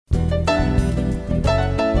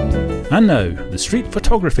And now, the Street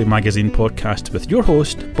Photography Magazine podcast with your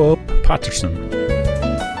host, Bob Patterson.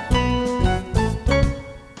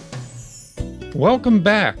 Welcome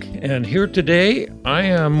back. And here today, I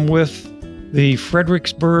am with the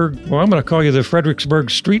Fredericksburg, I'm going to call you the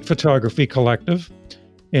Fredericksburg Street Photography Collective.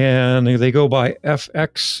 And they go by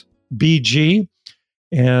FXBG.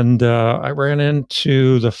 And I ran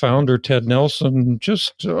into the founder, Ted Nelson,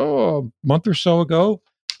 just a month or so ago.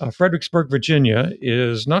 Fredericksburg, Virginia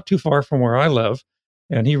is not too far from where I live.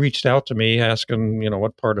 And he reached out to me asking,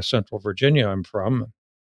 what part of Central Virginia I'm from.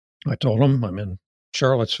 I told him I'm in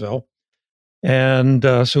Charlottesville. And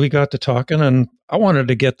so we got to talking, and I wanted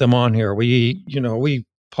to get them on here. We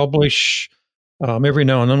publish, every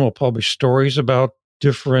now and then we'll publish stories about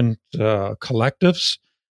different collectives,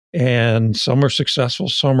 and some are successful,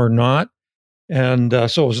 some are not. And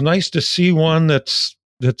so it was nice to see one that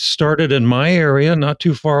started in my area, not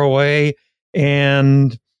too far away,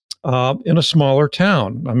 and in a smaller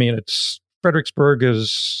town. I mean, Fredericksburg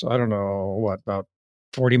is, I don't know, about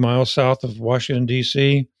 40 miles south of Washington,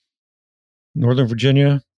 D.C., Northern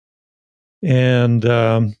Virginia, and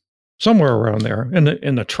somewhere around there. And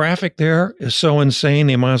the traffic there is so insane,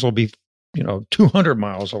 they might as well be, 200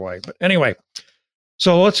 miles away. But anyway,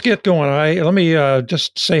 so let's get going. Let me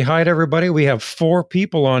just say hi to everybody. We have 4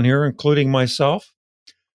 people on here, including myself.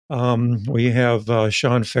 We have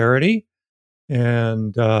Sean Faraday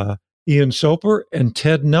and Ian Soper and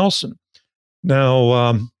Ted Nelson.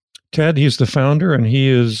 Now, Ted, he's the founder, and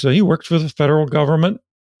he works for the federal government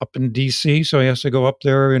up in D.C., so he has to go up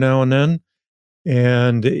there every now and then.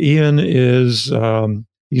 And Ian is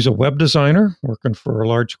he's a web designer working for a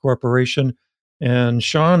large corporation. And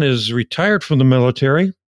Sean is retired from the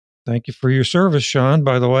military. Thank you for your service, Sean,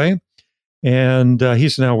 by the way. And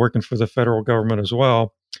he's now working for the federal government as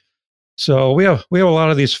well. So we have a lot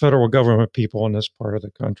of these federal government people in this part of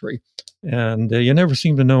the country, and you never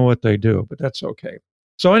seem to know what they do, but that's okay.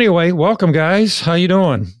 So anyway, welcome, guys. How you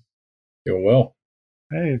doing? Doing well.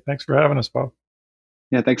 Hey, thanks for having us, Bob.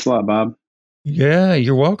 Yeah, thanks a lot, Bob. Yeah,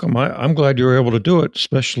 you're welcome. I'm glad you were able to do it,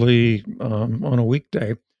 especially on a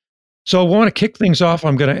weekday. So I want to kick things off.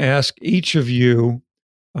 I'm going to ask each of you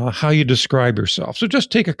how you describe yourself. So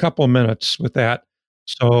just take a couple of minutes with that,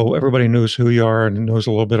 so everybody knows who you are and knows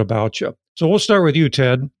a little bit about you. So we'll start with you,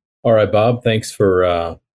 Ted. All right, Bob. Thanks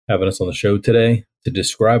for having us on the show today. To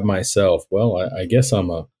describe myself, well, I guess I'm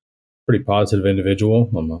a pretty positive individual.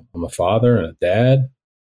 I'm a father and a dad,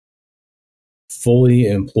 fully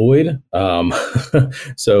employed.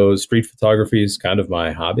 So street photography is kind of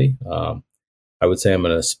my hobby. I would say I'm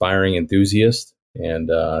an aspiring enthusiast, and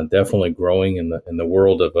definitely growing in the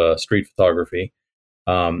world of street photography.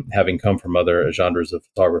 Having come from other genres of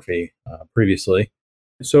photography previously.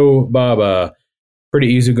 So, Bob, pretty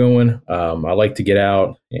easygoing. I like to get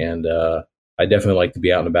out, and I definitely like to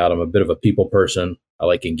be out and about. I'm a bit of a people person. I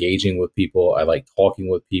like engaging with people. I like talking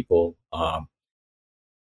with people. And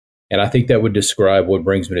I think that would describe what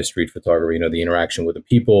brings me to street photography, the interaction with the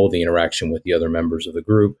people, the interaction with the other members of the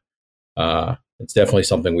group. It's definitely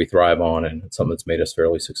something we thrive on, and it's something that's made us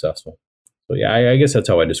fairly successful. So yeah, I guess that's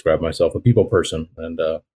how I describe myself, a people person and,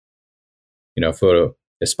 photo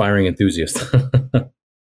aspiring enthusiast.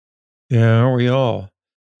 Yeah, aren't we all?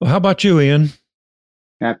 Well, how about you, Ian?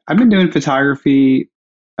 Yeah, I've been doing photography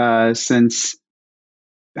since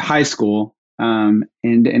high school, and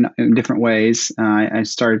in different ways. I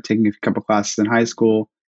started taking a couple classes in high school.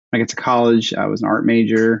 When I got to college, I was an art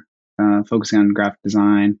major, focusing on graphic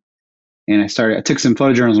design. And I took some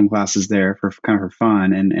photojournalism classes there for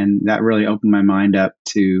fun. And that really opened my mind up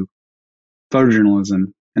to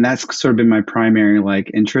photojournalism. And that's sort of been my primary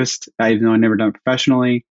interest. Even though I never done it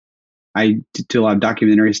professionally, I do a lot of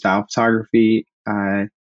documentary style photography. And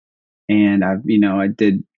I've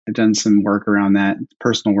done some work around that,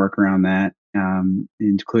 personal work around that,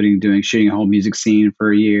 including shooting a whole music scene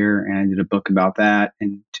for a year. And I did a book about that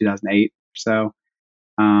in 2008 or so.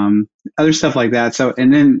 Other stuff like that. So,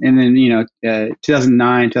 and then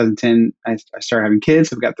 2009, 2010, I started having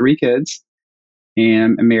kids. I've got 3 kids,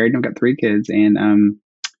 and I'm married, and I've got 3 kids. And,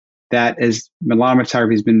 that is, a lot of my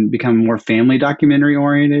photography has become more family documentary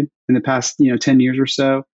oriented in the past, 10 years or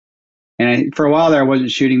so. And for a while there, I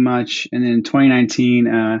wasn't shooting much. And then in 2019,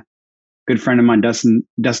 a good friend of mine, Dustin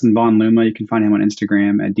Von Luma, you can find him on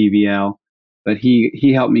Instagram at DVL, but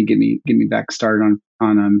he helped me get me back started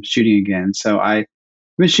on shooting again. So I've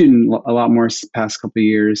been shooting a lot more the past couple of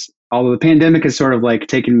years, although the pandemic has sort of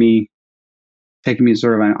taken me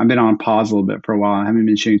sort of, I've been on pause a little bit for a while. I haven't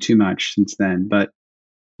been shooting too much since then, but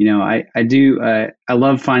I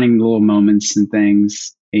love finding little moments and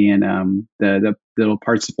things, and the little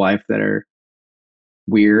parts of life that are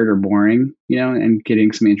weird or boring, and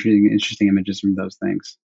getting some interesting images from those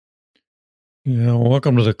things. Yeah,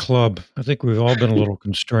 welcome to the club. I think we've all been a little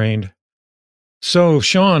constrained. So,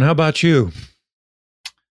 Sean, how about you?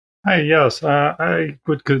 Hi, yes. I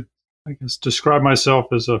could, I guess, describe myself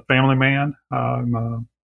as a family man. I'm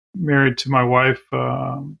married to my wife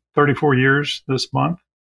 34 years this month.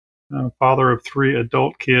 Father of 3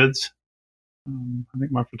 adult kids. I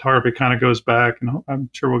think my photography kind of goes back, and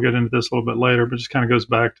I'm sure we'll get into this a little bit later, but just kind of goes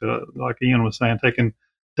back to, like Ian was saying,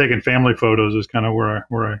 taking family photos is kind of where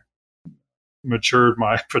I matured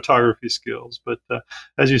my photography skills. But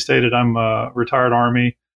as you stated, I'm a retired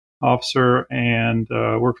Army officer and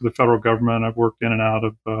work for the federal government. I've worked in and out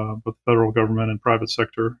of both federal government and private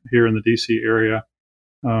sector here in the DC area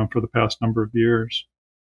for the past number of years.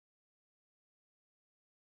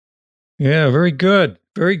 Yeah, very good.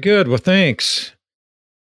 Very good. Well, thanks.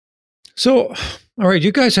 So, all right,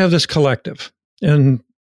 you guys have this collective, and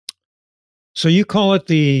so you call it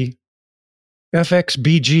the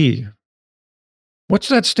FXBG. What's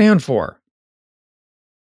that stand for?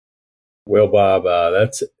 Well, Bob,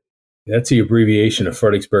 that's the abbreviation of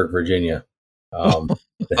Fredericksburg, Virginia.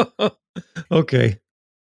 Okay.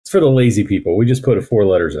 It's for the lazy people. We just put 4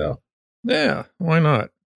 letters out. Yeah, why not?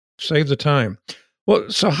 Save the time. Well,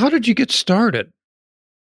 so how did you get started?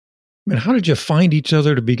 I mean, how did you find each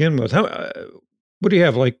other to begin with? What do you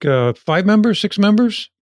have, like 5 members, 6 members?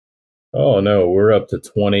 Oh, no, we're up to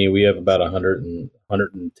 20. We have about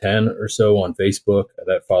 110 or so on Facebook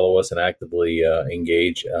that follow us and actively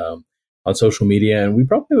engage on social media. And we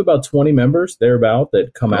probably have about 20 members thereabout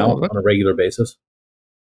that come out on a regular basis.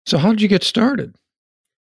 So how did you get started?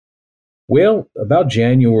 Well, about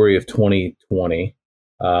January of 2020,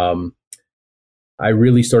 I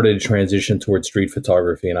really started to transition towards street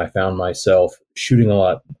photography, and I found myself shooting a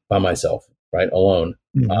lot by myself, right, alone.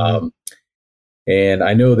 Mm-hmm. And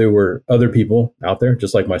I know there were other people out there,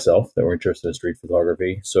 just like myself, that were interested in street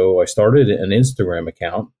photography. So I started an Instagram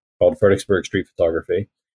account called Fredericksburg Street Photography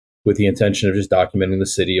with the intention of just documenting the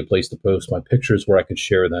city, a place to post my pictures where I could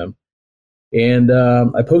share them. And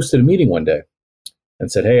I posted a meeting one day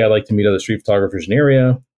and said, hey, I'd like to meet other street photographers in the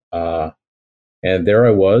area. And there I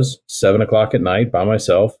was, 7:00 at night by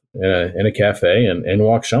myself in a cafe, and in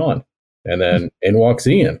walks Sean, and then in walks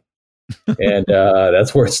Ian. And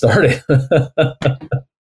that's where it started. Kind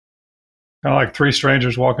of like 3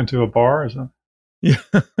 strangers walk into a bar, is that?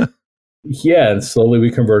 Yeah, and slowly we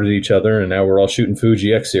converted each other, and now we're all shooting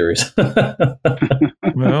Fuji X series.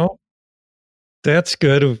 Well, that's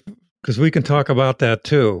good, because we can talk about that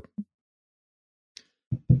too.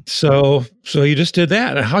 So you just did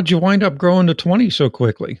that. How'd you wind up growing to 20 so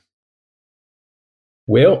quickly?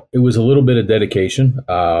 Well, it was a little bit of dedication.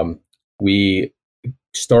 We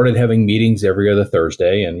started having meetings every other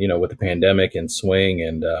Thursday, and with the pandemic and swing,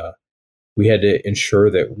 and we had to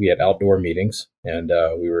ensure that we had outdoor meetings, and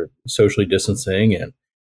we were socially distancing and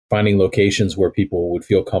finding locations where people would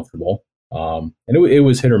feel comfortable. And it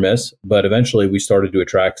was hit or miss, but eventually we started to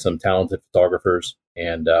attract some talented photographers.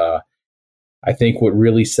 And I think what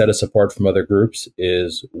really set us apart from other groups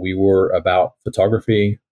is we were about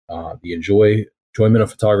photography, the enjoyment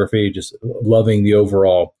of photography, just loving the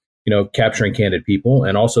overall, capturing candid people,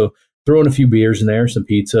 and also throwing a few beers in there, some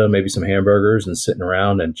pizza, maybe some hamburgers, and sitting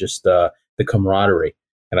around, and just the camaraderie.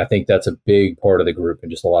 And I think that's a big part of the group,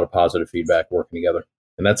 and just a lot of positive feedback working together.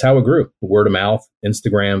 And that's how it grew. Word of mouth,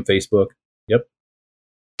 Instagram, Facebook. Yep.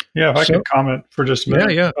 Yeah, if I could comment for just a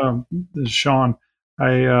minute. Yeah. This is Sean.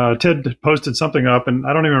 Ted posted something up, and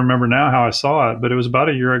I don't even remember now how I saw it, but it was about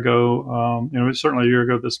a year ago. It was certainly a year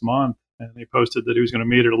ago this month, and he posted that he was going to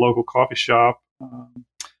meet at a local coffee shop.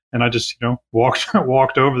 And I just,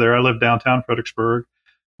 walked over there. I live downtown Fredericksburg,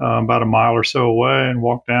 about a mile or so away, and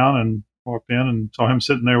walked in and saw him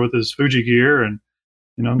sitting there with his Fuji gear, and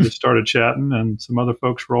just started chatting, and some other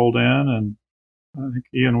folks rolled in, and I think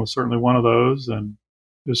Ian was certainly one of those, and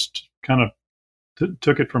just kind of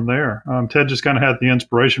took it from there. Ted just kind of had the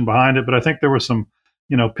inspiration behind it, but I think there was some,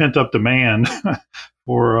 pent up demand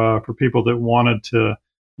for people that wanted to,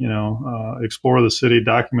 explore the city,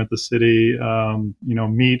 document the city,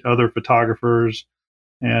 meet other photographers,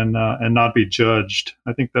 and not be judged.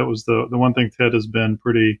 I think that was the one thing Ted has been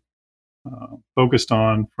pretty focused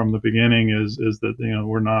on from the beginning is that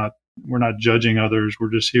we're not judging others.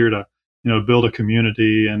 We're just here to build a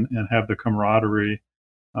community and have the camaraderie.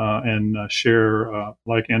 And share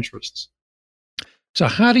like interests. So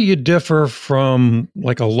how do you differ from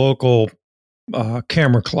like a local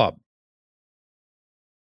camera club?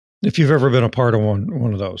 If you've ever been a part of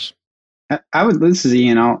one of those. This is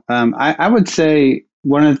Ian. I would say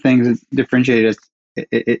one of the things that differentiated us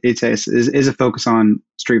is a focus on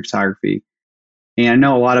street photography. And I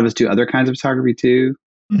know a lot of us do other kinds of photography too.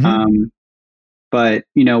 Mm-hmm. But,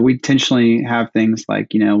 we intentionally have things like,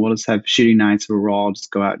 we'll just have shooting nights where we'll all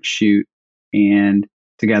just go out and shoot and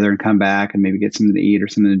together and come back and maybe get something to eat or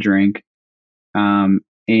something to drink.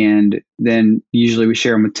 And then usually we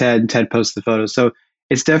share them with Ted, and Ted posts the photos. So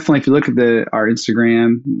it's definitely, if you look at our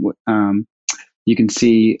Instagram, you can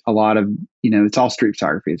see a lot of, it's all street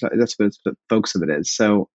photography. That's what the focus of it is.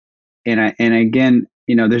 So, and again,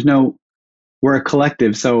 we're a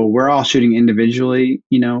collective, so we're all shooting individually,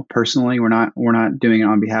 personally. We're not doing it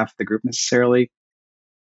on behalf of the group necessarily.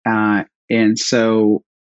 And so,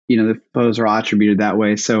 the photos are all attributed that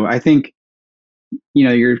way. So I think,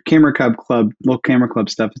 your local camera club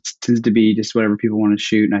stuff, it tends to be just whatever people want to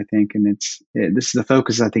shoot. And I think, this is the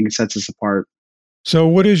focus. I think it sets us apart. So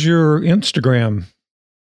what is your Instagram?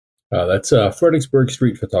 That's Fredericksburg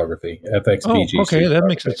Street Photography, FXBG. Oh, okay. That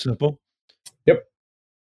makes it simple. Yep.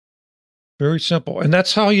 Very simple. And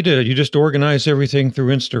that's how you did it. You just organized everything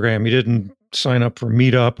through Instagram. You didn't sign up for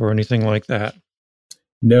Meetup or anything like that.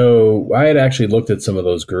 No, I had actually looked at some of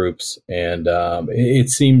those groups, and it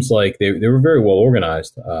seems like they were very well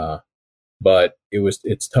organized. But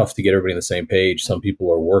it's tough to get everybody on the same page. Some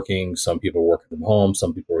people are working, some people are working from home,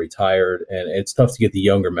 some people are retired, and it's tough to get the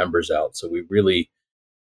younger members out. So we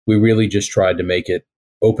really just tried to make it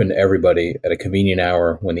open to everybody at a convenient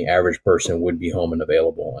hour when the average person would be home and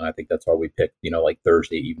available. And I think that's why we picked, like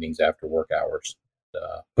Thursday evenings after work hours,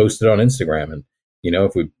 posted on Instagram. And,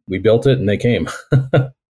 if we built it and they came. Yeah,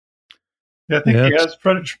 I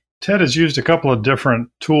think Ted has used a couple of different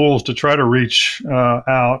tools to try to reach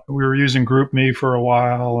out. We were using GroupMe for a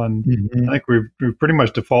while, and I think we've pretty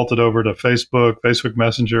much defaulted over to Facebook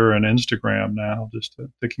Messenger, and Instagram now, just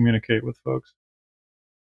to communicate with folks.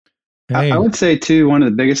 I would say too, one of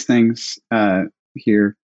the biggest things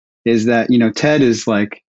here is that, Ted is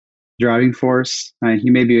like driving force.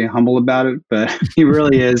 He may be humble about it, but he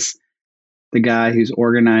really is the guy who's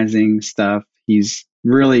organizing stuff. He's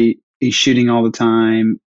shooting all the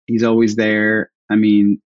time. He's always there. I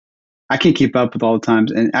mean, I can't keep up with all the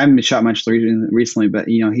times, and I haven't shot much recently, but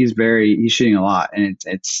he's shooting a lot, and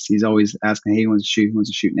he's always asking, hey, he wants to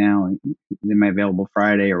shoot now. Am I available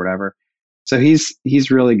Friday or whatever? So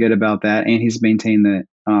he's really good about that, and he's maintained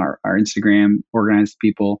our Instagram, organized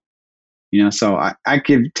people. So I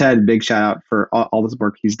give Ted a big shout out for all this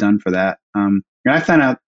work he's done for that. And I found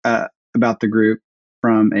out about the group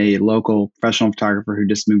from a local professional photographer who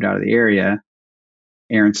just moved out of the area,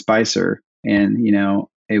 Aaron Spicer, and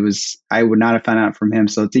I would not have found out from him.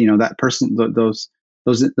 So that person, those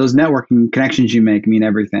networking connections you make mean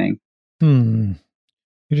everything. You're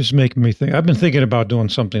just making me think. I've been thinking about doing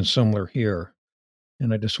something similar here,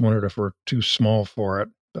 and I just wondered if we're too small for it,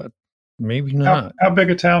 but maybe not. How big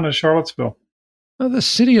a town is Charlottesville? The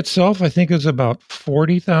city itself, I think, is about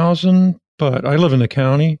 40,000, but I live in the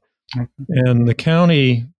county, and the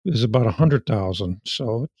county is about 100,000.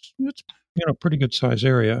 So it's pretty good size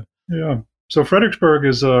area. Yeah. So Fredericksburg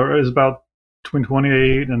is about between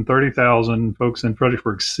 28 and 30,000 folks in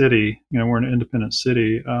Fredericksburg City. We're an independent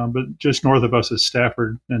city, but just north of us is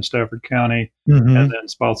Stafford and Stafford County, and then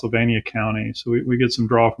Spotsylvania County. So we get some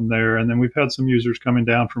draw from there. And then we've had some users coming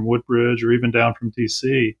down from Woodbridge or even down from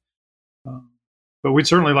DC. But we'd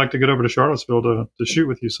certainly like to get over to Charlottesville to shoot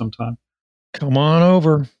with you sometime. Come on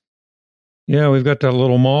over. Yeah, we've got that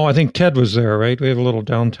little mall. I think Ted was there, right? We have a little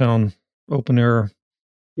downtown open air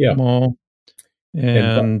mall.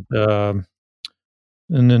 And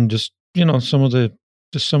then just some of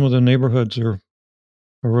the neighborhoods are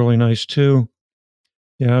really nice too.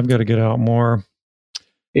 Yeah, I've got to get out more.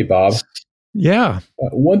 Hey, Bob. Yeah.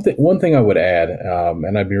 One thing I would add,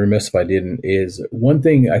 and I'd be remiss if I didn't, is one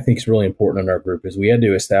thing I think is really important in our group is we had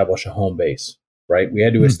to establish a home base, right? We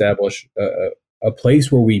had to establish a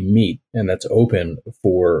place where we meet and that's open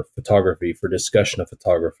for photography, for discussion of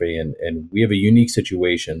photography, and we have a unique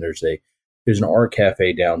situation. There's an art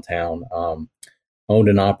cafe downtown, owned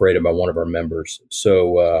and operated by one of our members.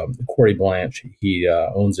 So Corey Blanche, he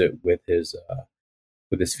owns it with his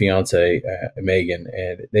fiance Megan,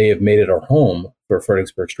 and they have made it our home for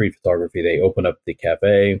Fredericksburg Street Photography. They opened up the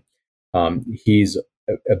cafe. He's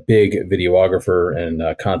a big videographer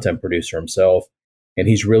and content producer himself, and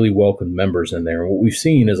he's really welcomed members in there. And what we've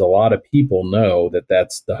seen is a lot of people know that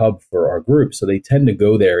that's the hub for our group, so they tend to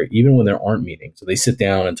go there even when there aren't meetings. So they sit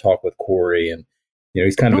down and talk with Corey, and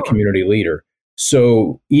he's kind of a community leader.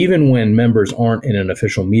 So even when members aren't in an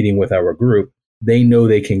official meeting with our group, they know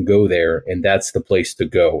they can go there, and that's the place to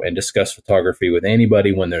go and discuss photography with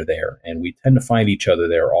anybody when they're there. And we tend to find each other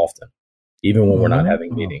there often, even when we're not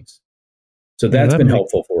having meetings. So that's been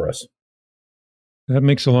helpful for us. That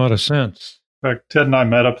makes a lot of sense. In fact, Ted and I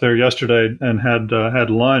met up there yesterday and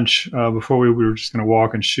had lunch before we were just going to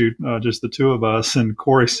walk and shoot, just the two of us. And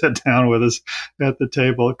Corey sat down with us at the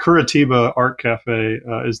table. Curitiba Art Cafe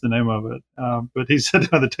is the name of it. But he sat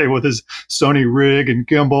down at the table with his Sony rig and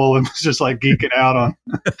gimbal and was just like geeking out on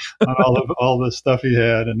all the stuff he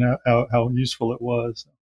had and how useful it was.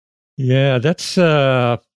 Yeah, that's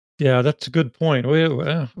a good point.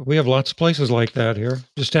 We have lots of places like that here.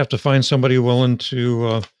 Just have to find somebody willing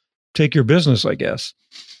to take your business, I guess.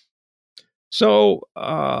 So,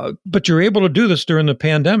 but you're able to do this during the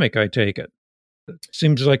pandemic, I take it. It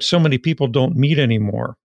seems like so many people don't meet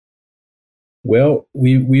anymore. Well,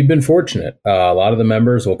 we've been fortunate. A lot of the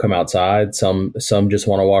members will come outside. Some just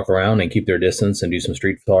want to walk around and keep their distance and do some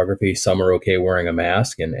street photography. Some are okay wearing a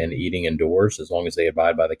mask and eating indoors as long as they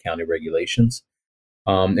abide by the county regulations.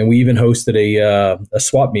 And we even hosted a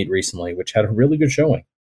swap meet recently, which had a really good showing.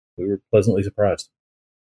 We were pleasantly surprised.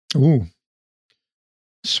 Ooh,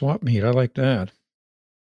 swap meet. I like that.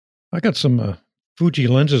 I got some Fuji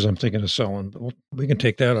lenses I'm thinking of selling, but we can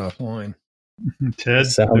take that offline. Ted,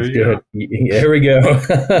 sounds good. There we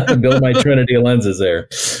go. Build my trinity of lenses there.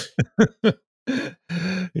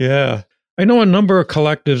 Yeah. I know a number of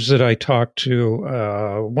collectives that I talk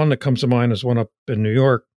to. One that comes to mind is one up in New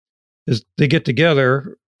York. Is they get together.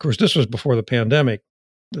 Of course, this was before the pandemic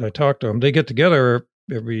that I talked to them. They get together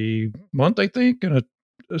every month, I think, in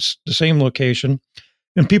the same location,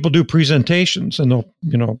 and people do presentations, and they'll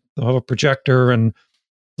have a projector and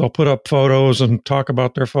they'll put up photos and talk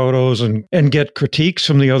about their photos and get critiques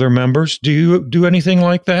from the other members. Do you do anything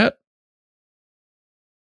like that?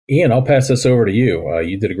 Ian, I'll pass this over to you.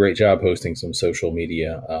 You did a great job hosting some social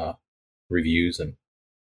media reviews and.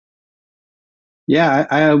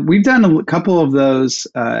 Yeah, we've done a couple of those.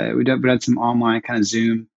 We've done some online kind of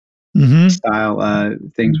Zoom style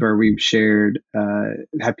things where we've shared,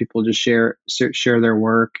 had people just share their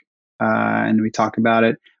work, and we talk about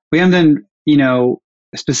it. We haven't done,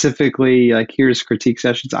 specifically like here's critique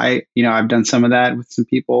sessions. I've done some of that with some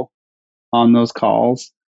people on those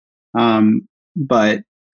calls, but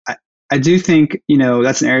I do think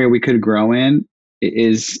that's an area we could grow in.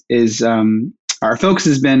 Our focus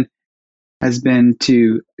has been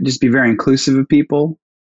to just be very inclusive of people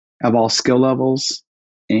of all skill levels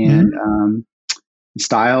and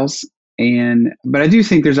styles. But I do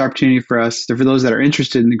think there's opportunity for us, for those that are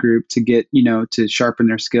interested in the group, to get, to sharpen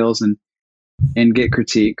their skills and get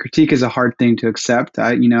critique. Critique is a hard thing to accept.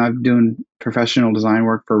 I've been doing professional design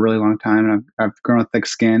work for a really long time, and I've grown a thick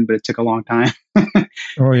skin, but it took a long time.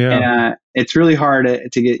 Oh yeah. And it's really hard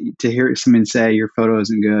to hear someone say your photo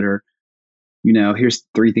isn't good, or here's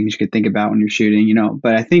 3 things you could think about when you're shooting,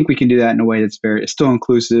 but I think we can do that in a way that's it's still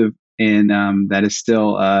inclusive and that is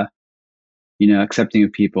still, accepting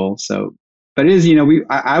of people. So, but it is,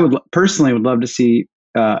 I would personally would love to see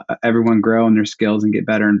everyone grow in their skills and get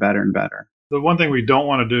better and better and better. The one thing we don't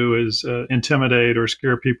want to do is intimidate or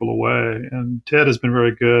scare people away. And Ted has been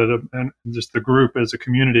very good, and just the group as a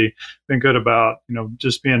community been good about,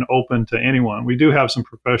 just being open to anyone. We do have some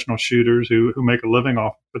professional shooters who make a living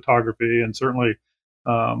off photography, and certainly,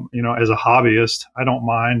 as a hobbyist, I don't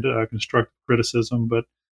mind constructive criticism. But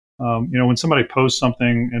when somebody posts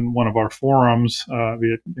something in one of our forums,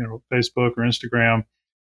 via Facebook or Instagram,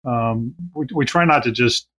 we try not to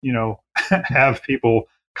just have people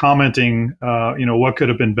commenting, what could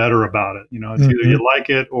have been better about it. It's either you like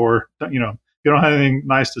it or, if you don't have anything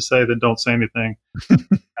nice to say, then don't say anything. Kind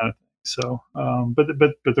of thing. So, but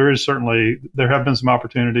there have been some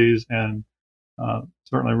opportunities and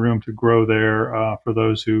certainly room to grow there for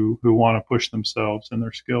those who want to push themselves and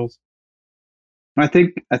their skills. I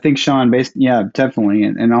think Sean, definitely,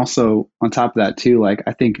 and also on top of that too, like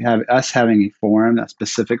I think having a forum that's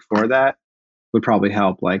specific for that would probably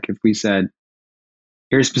help. Like if we said,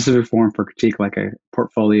 here's a specific forum for critique, like a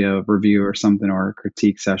portfolio review or something, or a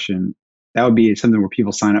critique session. That would be something where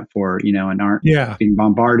people sign up for, and aren't being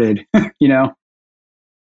bombarded,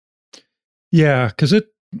 Yeah, because it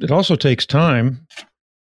also takes time.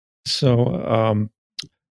 So,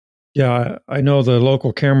 I know the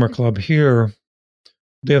local camera club here,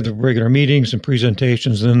 they have the regular meetings and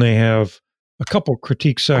presentations, and then they have a couple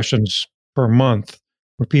critique sessions per month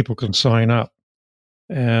where people can sign up.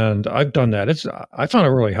 And I've done that. I found it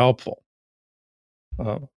really helpful.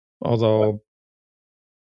 Although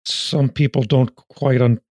some people don't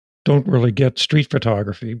really get street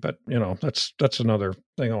photography, but that's another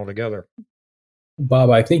thing altogether. Bob,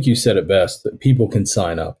 I think you said it best, that people can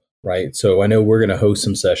sign up, right? So I know we're going to host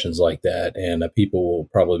some sessions like that, and people will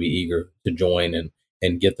probably be eager to join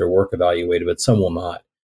and get their work evaluated, but some will not.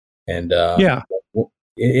 And Yeah.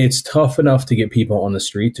 it's tough enough to get people on the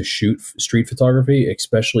street to shoot street photography,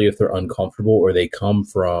 especially if they're uncomfortable or they come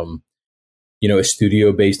from, a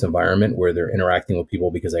studio-based environment where they're interacting with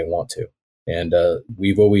people because they want to. And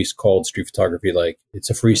we've always called street photography like it's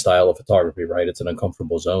a freestyle of photography, right? It's an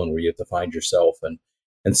uncomfortable zone where you have to find yourself, and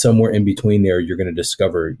somewhere in between there, you're going to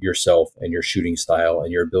discover yourself and your shooting style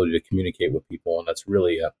and your ability to communicate with people. And that's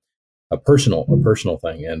really a personal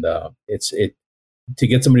thing. And it's to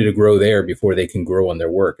get somebody to grow there before they can grow on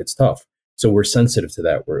their work. It's tough. So we're sensitive to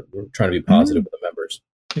that. We're trying to be positive with the members.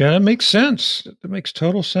 Yeah, that makes sense. That makes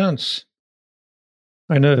total sense.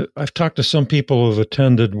 I know I've talked to some people who've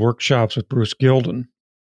attended workshops with Bruce Gilden,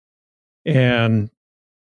 and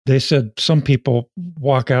they said some people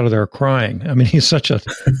walk out of there crying. I mean, he's such a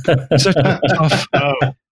tough.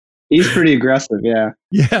 He's pretty aggressive, yeah.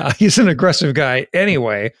 Yeah, he's an aggressive guy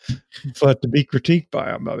anyway, but to be critiqued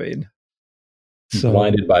by him, I mean,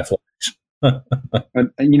 blinded by flash.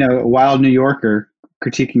 A wild New Yorker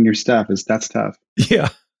critiquing your stuff that's tough. Yeah.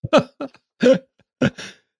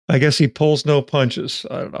 I guess he pulls no punches.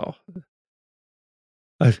 I don't know.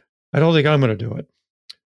 I don't think I'm going to do it.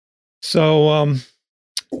 So,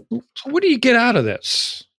 what do you get out of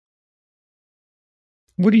this?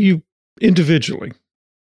 What do you individually?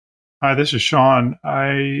 Hi, this is Sean.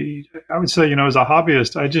 I would say, as a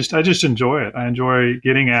hobbyist, I just enjoy it. I enjoy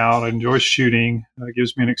getting out. I enjoy shooting. It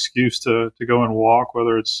gives me an excuse to go and walk,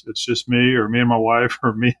 whether it's just me or me and my wife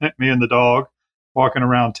or me and the dog walking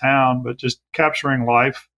around town, but just capturing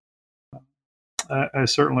life. I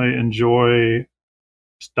certainly enjoy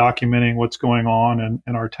documenting what's going on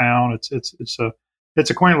in our town. It's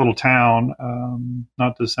a quaint little town.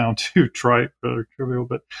 Not to sound too trite or trivial,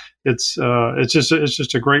 but it's just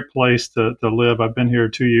a great place to live. I've been here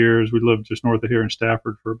 2 years. We lived just north of here in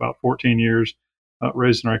Stafford for about 14 years,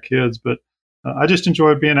 raising our kids. But I just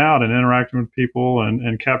enjoy being out and interacting with people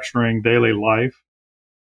and capturing daily life.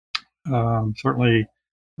 Certainly,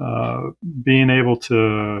 being able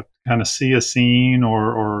to kind of see a scene,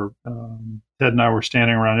 or Ted and I were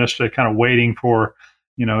standing around yesterday, kind of waiting for,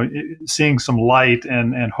 seeing some light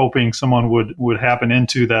and hoping someone would happen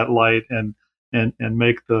into that light and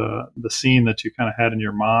make the scene that you kind of had in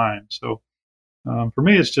your mind. So for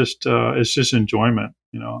me, it's just enjoyment,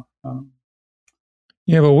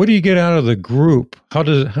 Yeah, but what do you get out of the group? How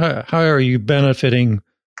are you benefiting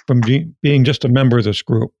from being just a member of this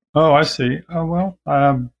group? Oh, I see. Well,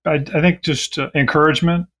 I think just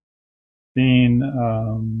encouragement, being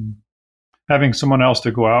having someone else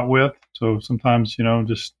to go out with. So sometimes,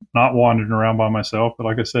 just not wandering around by myself. But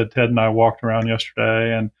like I said, Ted and I walked around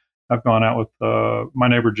yesterday, and I've gone out with my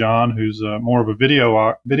neighbor John, who's more of a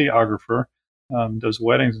videographer, does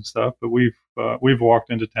weddings and stuff. But we've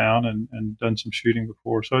walked into town and done some shooting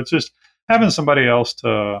before. So it's just having somebody else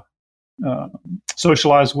to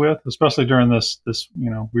socialize with, especially during this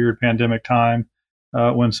weird pandemic time,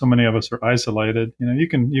 when so many of us are isolated. You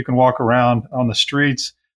can walk around on the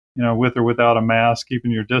streets, with or without a mask,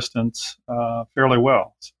 keeping your distance fairly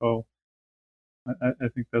well. So I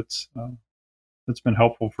think that's been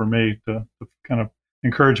helpful for me to kind of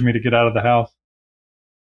encourage me to get out of the house.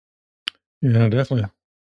 Yeah, definitely.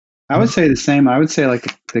 I would say the same. I would say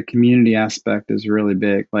like the community aspect is really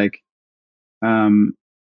big. Like,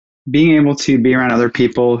 being able to be around other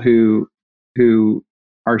people who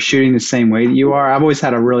are shooting the same way that you are. I've always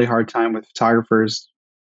had a really hard time with photographers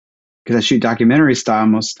because I shoot documentary style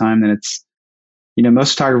most of the time. And it's,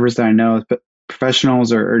 most photographers that I know, but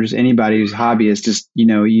professionals or just anybody who's hobbyist, just,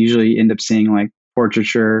 usually end up seeing like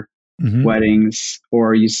portraiture, weddings,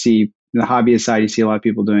 or you see the hobbyist side, you see a lot of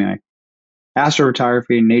people doing like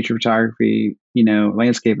astrophotography, nature photography,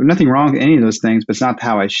 landscape. There's nothing wrong with any of those things, but it's not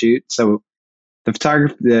how I shoot. So the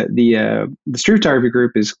photography, the street photography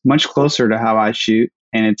group is much closer to how I shoot,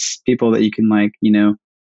 and it's people that you can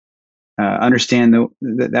understand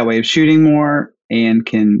that way of shooting more, and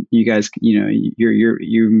you guys,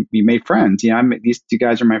 you made friends. These two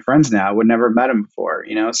guys are my friends now. I would never have met them before,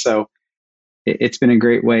 So it's been a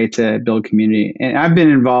great way to build community, and I've been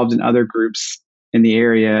involved in other groups in the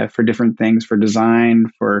area for different things, for design,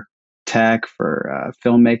 for tech, for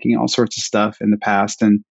filmmaking, all sorts of stuff in the past,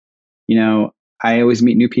 and I always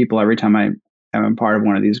meet new people every time I'm a part of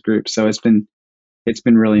one of these groups. So it's been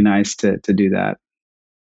really nice to do that.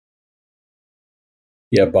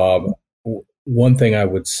 Yeah, Bob. One thing I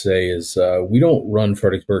would say is we don't run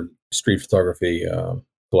Fredericksburg Street Photography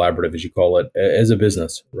Collaborative, as you call it, as a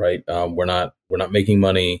business, right? We're not making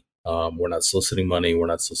money. We're not soliciting money. We're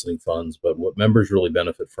not soliciting funds. But what members really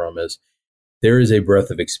benefit from is there is a breadth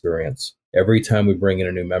of experience. Every time we bring in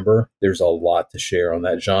a new member, there's a lot to share on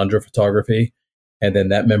that genre of photography. and then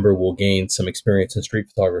that member will gain some experience in street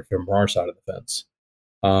photography from our side of the fence.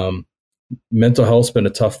 Mental health's been a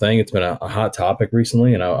tough thing. It's been a hot topic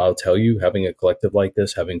recently, and I'll tell you, having a collective like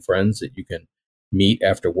this, having friends that you can meet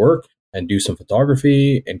after work and do some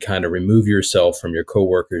photography and kind of remove yourself from your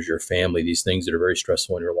coworkers, your family, these things that are very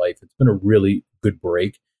stressful in your life. It's been a really good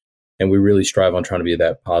break, and we really strive on trying to be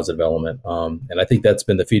that positive element. And I think that's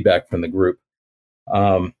been the feedback from the group.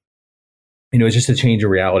 It's just a change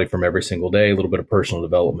of reality from every single day, a little bit of personal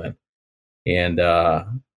development. And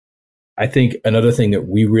I think another thing that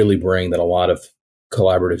we really bring that a lot of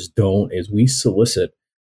collaboratives don't is we solicit.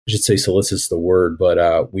 I should say solicit's the word,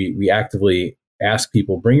 but we actively ask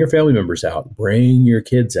people, bring your family members out, bring your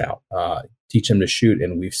kids out, teach them to shoot.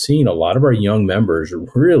 And we've seen a lot of our young members,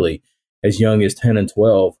 really as young as 10 and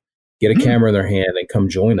 12, get a camera in their hand and come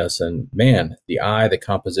join us. And man, the eye, the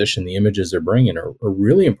composition, the images they're bringing are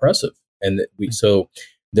really impressive. And so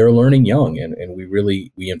they're learning young, and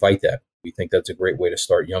we invite that. We think that's a great way to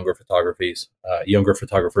start younger photographers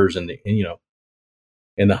in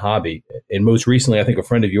the hobby. And most recently, I think a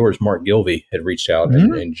friend of yours, Mark Gilvey, had reached out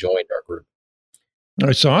and joined our group.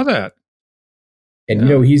 I saw that. And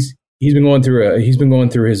he's been going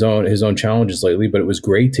through his own challenges lately, but it was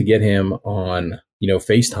great to get him on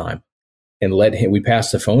FaceTime and we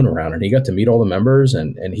passed the phone around, and he got to meet all the members,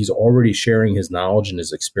 and he's already sharing his knowledge and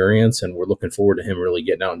his experience, and we're looking forward to him really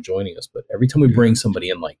getting out and joining us. But every time we bring somebody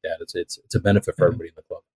in like that, it's a benefit for everybody in the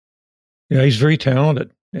club. Yeah, he's very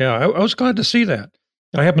talented. Yeah, I was glad to see that.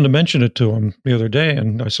 I happened to mention it to him the other day,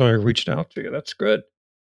 and I saw he reached out to you. That's good.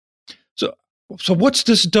 So what's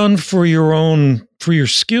this done for your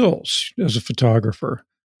skills as a photographer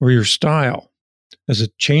or your style? Has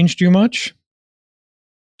it changed you much?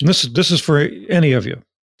 And this is for any of you.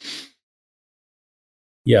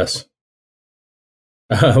 Yes.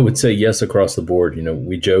 I would say yes across the board.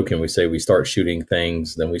 We joke and we say we start shooting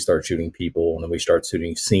things, then we start shooting people, and then we start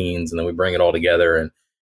shooting scenes, and then we bring it all together, and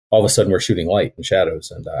all of a sudden we're shooting light and shadows.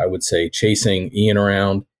 And I would say chasing Ian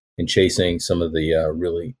around and chasing some of the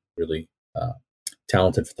really, really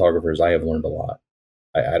talented photographers, I have learned a lot.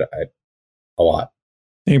 A lot.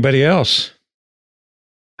 Anybody else?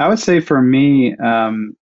 I would say for me,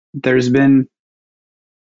 there's been,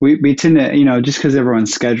 we tend to, just because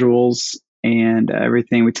everyone's schedules and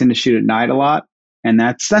everything, we tend to shoot at night a lot. And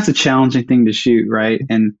that's a challenging thing to shoot, right?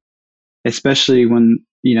 And especially when,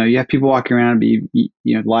 you have people walking around,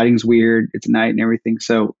 lighting's weird, it's night and everything.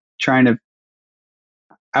 So I've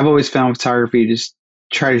always found photography, just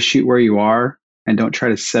try to shoot where you are and don't try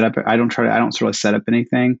to set up. I don't sort of set up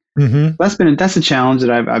anything. Mm-hmm. That's a challenge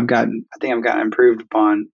that I've gotten improved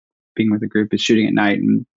upon being with the group, is shooting at night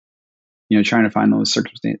and, trying to find those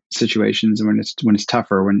situations when it's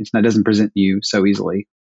tougher, when it doesn't present you so easily.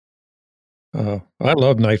 I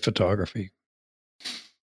love night photography.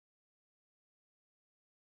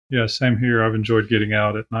 Yeah, same here. I've enjoyed getting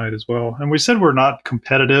out at night as well. And we said we're not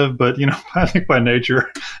competitive, but I think by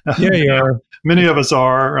nature, yeah, you are. Many of us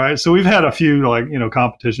are, right? So we've had a few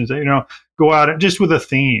competitions that go out just with a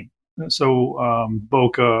theme. So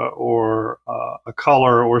bokeh or a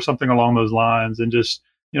color or something along those lines, and just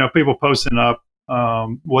people posting up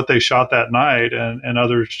what they shot that night, and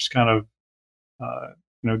others just kind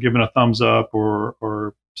of giving a thumbs up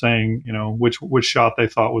or saying which shot they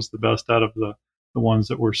thought was the best out of the ones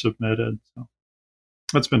that were submitted. So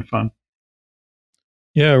that's been fun.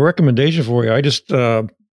 Yeah, a recommendation for you. I just the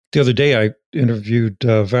other day I interviewed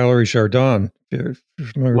Valerie Chardon.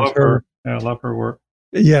 Love her. Yeah, love her work.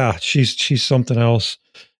 Yeah, she's something else.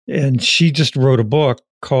 And she just wrote a book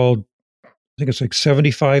called, I think it's like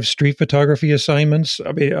 75 Street Photography Assignments.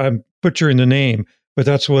 I mean, I'm butchering the name, but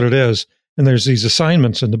that's what it is. And there's these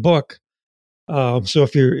assignments in the book. So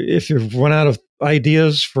if you've run out of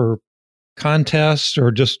ideas for contests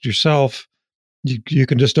or just yourself, you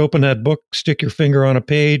can just open that book, stick your finger on a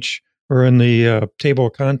page or in the table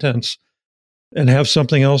of contents, and have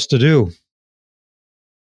something else to do.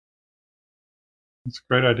 It's a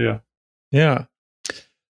great idea. Yeah.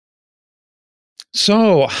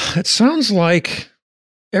 So it sounds like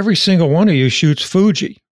every single one of you shoots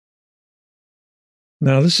Fuji.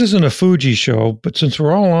 Now, this isn't a Fuji show, but since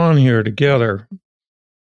we're all on here together,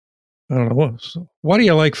 I don't know, why do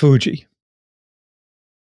you like Fuji?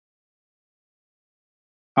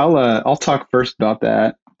 I'll talk first about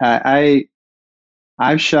that.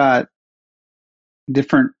 I've shot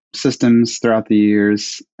different systems throughout the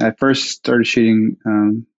years. I first started shooting.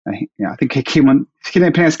 I think Panax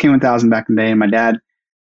K1000 back in the day, and my dad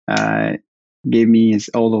gave me his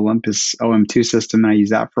old Olympus OM2 system, and I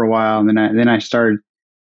used that for a while. And then I started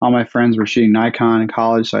all my friends were shooting Nikon in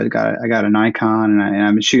college, so I got a Nikon, and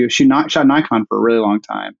I've been shot Nikon for a really long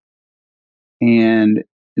time. And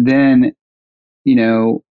then,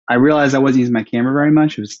 I realized I wasn't using my camera very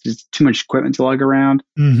much. It was just too much equipment to lug around.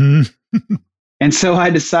 Mm-hmm. And so I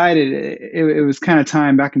decided it was kind of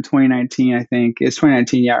time back in 2019, I think. It's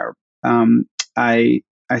 2019, yeah. I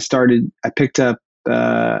picked up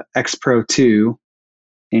X Pro 2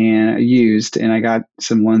 and I got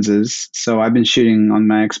some lenses. So I've been shooting on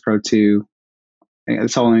my X Pro 2.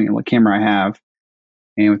 That's the only camera I have,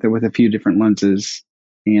 and with a few different lenses.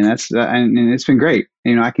 And and it's been great.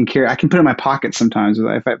 I can put it in my pocket sometimes.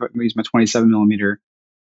 If I use my 27mm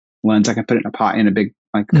lens, I can put it in a big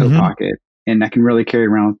coat pocket, and I can really carry it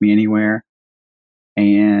around with me anywhere.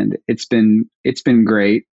 And it's been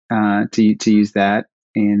great to use that.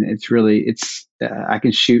 And I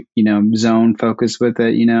can shoot zone focus with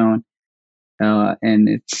it, and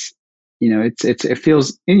it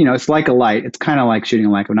feels, it's like a light. It's kind of like shooting a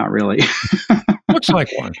Leica, but not really. Looks like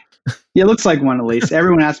one. Yeah, it looks like one at least.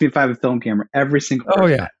 Everyone asks me if I have a film camera every single person. Oh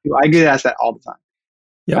yeah, I get asked that all the time.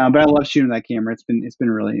 Yeah, but I love shooting that camera. It's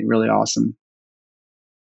been really, really awesome.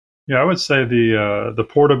 Yeah, I would say the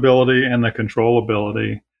portability and the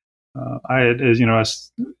controllability.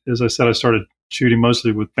 As I said, I started shooting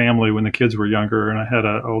mostly with family when the kids were younger, and I had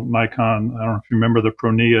an old Nikon. I don't know if you remember the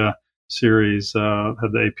Pronia series, had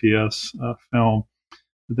the APS film.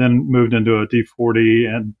 Then moved into a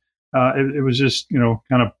D40, and it was just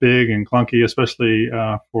kind of big and clunky, especially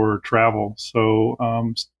for travel. So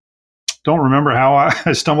don't remember how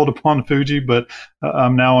I stumbled upon Fuji, but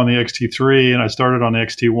I'm now on the X-T3, and I started on the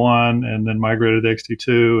X-T1 and then migrated to the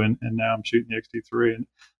X-T2, and now I'm shooting the X-T3, and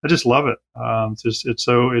I just love it.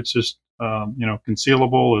 It's just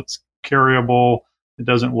concealable, it's carryable, it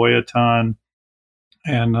doesn't weigh a ton,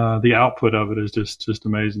 and the output of it is just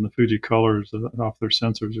amazing. The Fuji colors off their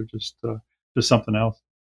sensors are just something else.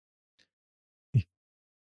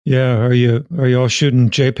 Yeah, are you all shooting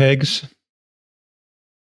JPEGs?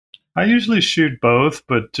 I usually shoot both,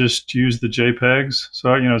 but just use the JPEGs.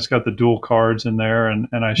 So, it's got the dual cards in there, and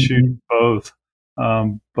I shoot both.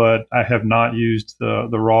 But I have not used the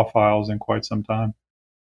RAW files in quite some time.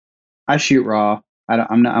 I shoot RAW. I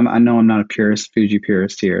know I'm not a Fuji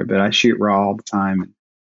purist here, but I shoot RAW all the time. And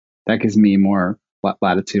that gives me more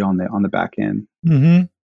latitude on the back end. Mm-hmm.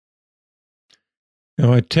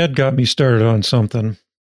 Ted got me started on something.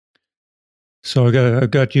 So I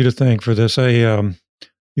got you to thank for this.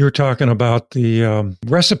 You were talking about the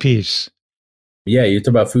recipes. Yeah, you're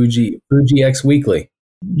talking about Fuji X Weekly.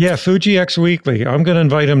 Yeah, Fuji X Weekly. I'm going to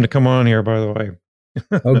invite him to come on here, by the way.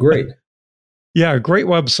 Oh, great. Yeah, great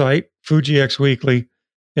website, Fuji X Weekly.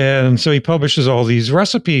 And so he publishes all these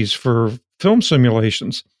recipes for film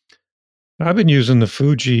simulations. I've been using the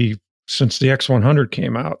Fuji since the X100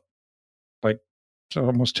 came out,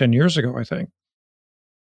 almost 10 years ago, I think.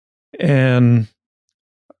 And,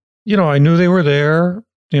 I knew they were there,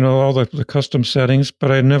 all the custom settings, but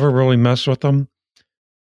I never really messed with them.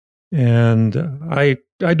 And I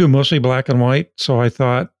do mostly black and white. So I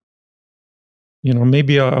thought,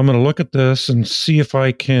 maybe I'm going to look at this and see if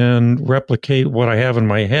I can replicate what I have in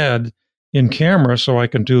my head in camera so I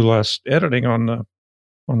can do less editing on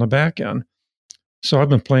the back end. So I've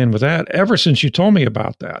been playing with that ever since you told me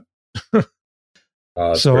about that.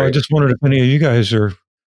 So great. I just wondered if any of you guys are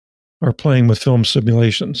playing with film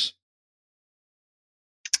simulations.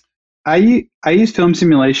 I use film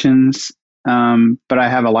simulations, but I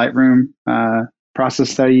have a Lightroom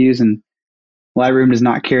process that I use, and Lightroom does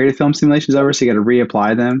not carry the film simulations over, so you got to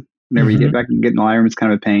reapply them whenever you get back and get in Lightroom. It's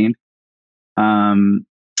kind of a pain,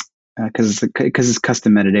 because it's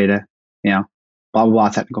custom metadata, blah blah blah,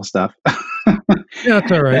 technical stuff. Yeah,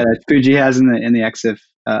 that's all right. That Fuji has in the EXIF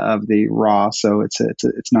of the RAW, so it's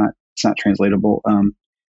not translatable.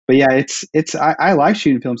 But yeah, I like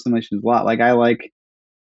shooting film simulations a lot. Like I like.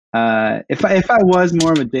 If I was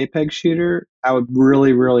more of a JPEG shooter, I would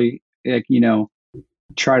really, really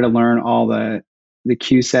try to learn all the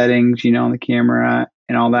Q settings, on the camera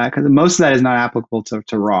and all that, because most of that is not applicable to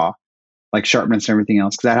RAW, like sharpness and everything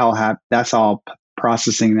else, because that's all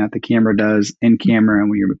processing that the camera does in camera, and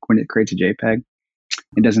when it creates a JPEG,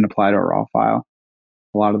 it doesn't apply to a RAW file.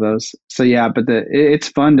 A lot of those. So yeah, but it's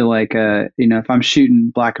fun to if I'm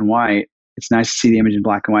shooting black and white, it's nice to see the image in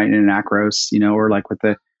black and white in an Acros, or like with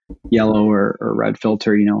the yellow or red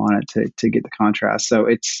filter, on it to get the contrast. So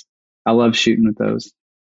I love shooting with those.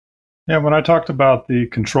 Yeah, when I talked about the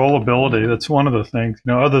controllability, that's one of the things,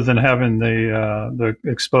 other than having the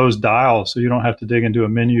exposed dial, so you don't have to dig into a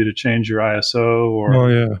menu to change your ISO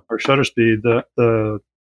or shutter speed. The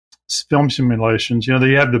film simulations.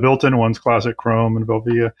 They have the built-in ones, Classic Chrome and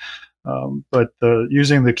Velvia. But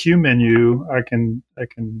using the Q menu, I can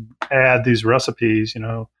add these recipes,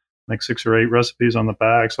 like 6 or 8 recipes on the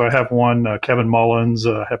back. So I have one, Kevin Mullins,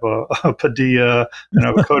 I have a Padilla,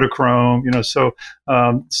 a Kodachrome, so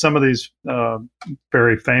some of these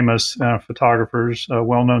very famous photographers,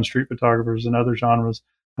 well-known street photographers in other genres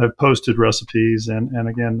have posted recipes. And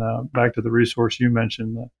again, back to the resource you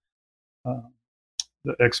mentioned,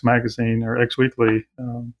 the X Magazine or X Weekly,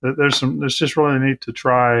 there's just really neat to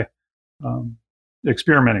try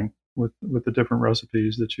experimenting with the different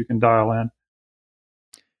recipes that you can dial in.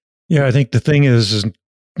 Yeah, I think the thing is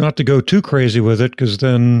not to go too crazy with it, because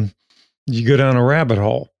then you go down a rabbit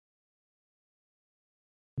hole.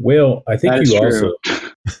 Well, I think you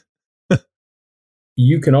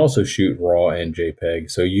you can also shoot RAW and JPEG,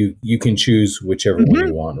 so you can choose whichever one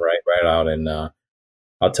you want, right out. And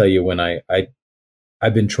I'll tell you, when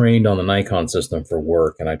I've been trained on the Nikon system for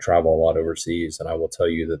work, and I travel a lot overseas, and I will tell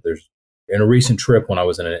you that in a recent trip when I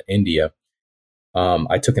was in India,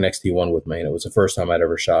 I took an X-T1 with me, and it was the first time I'd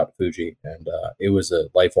ever shot Fuji. And it was a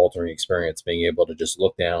life-altering experience, being able to just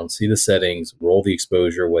look down, see the settings, roll the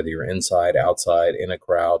exposure, whether you're inside, outside, in a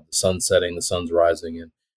crowd, the sun's setting, the sun's rising,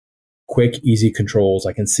 and quick, easy controls.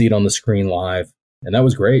 I can see it on the screen live, and that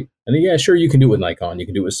was great. And yeah, sure, you can do it with Nikon, you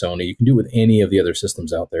can do it with Sony, you can do it with any of the other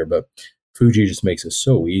systems out there, but Fuji just makes it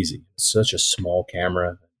so easy. It's such a small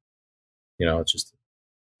camera. It's just,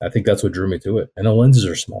 I think that's what drew me to it. And the lenses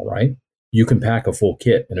are small, right? You can pack a full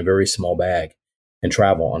kit in a very small bag and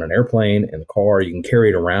travel on an airplane, in the car. You can carry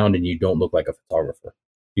it around, and you don't look like a photographer.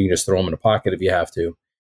 You can just throw them in a pocket if you have to. And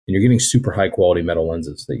you're getting super high quality metal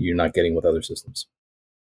lenses that you're not getting with other systems.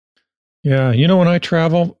 Yeah. When I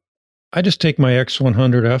travel, I just take my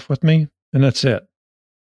X100F with me, and that's it.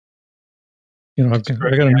 I got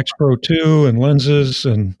an X Pro 2 and lenses,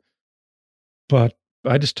 but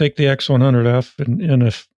I just take the X100F, and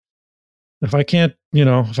if I can't,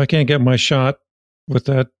 if I can't get my shot with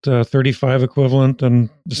that 35 equivalent, then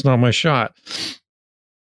it's not my shot.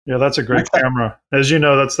 Yeah, that's a great camera. As you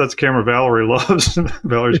know, that's a camera Valerie loves.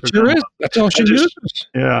 Valerie's it sure is. That's all she uses.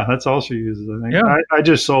 Yeah, that's all she uses, I think. Yeah. I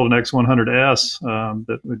just sold an X100S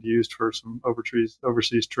that we'd used for some overseas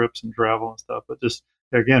trips and travel and stuff. But just,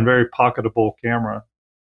 again, very pocketable camera.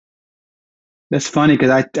 That's funny,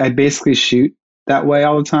 because I basically shoot that way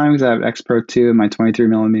all the time, because I have X Pro 2 and my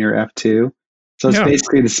 23mm f2. So it's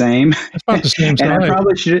basically the same. It's about the same size. And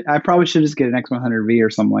I probably should just get an X100V or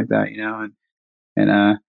something like that,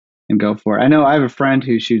 and go for it. I know I have a friend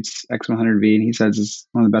who shoots X100V, and he says it's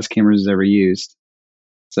one of the best cameras he's ever used.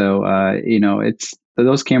 So,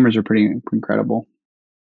 those cameras are pretty incredible.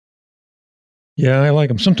 Yeah, I like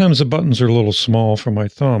them. Sometimes the buttons are a little small for my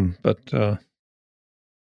thumb, but,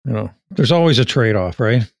 there's always a trade-off,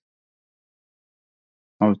 right?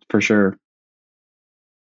 Oh, for sure.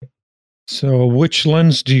 So which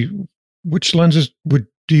lenses do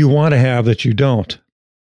you want to have that you don't?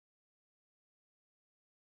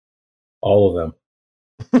 All of them.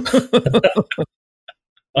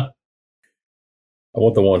 I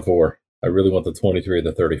want the 1.4. I really want the 23 or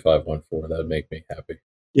the 35 1.4. That would make me happy.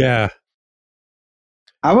 Yeah.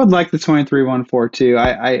 I would like the 23 1.4 too.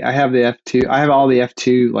 I have the f2. I have all the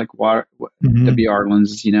f2 like water WR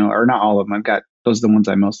lenses, or not all of them. I've got, those are the ones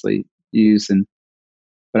I mostly use,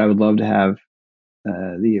 but I would love to have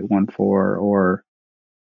the 1.4, or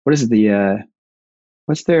what is it?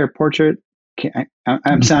 What's their portrait?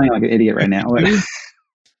 I'm sounding like an idiot right now.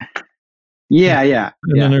 Yeah.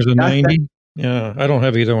 And then there's a 90. Yeah, I don't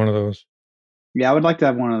have either one of those. Yeah, I would like to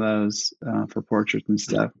have one of those for portraits and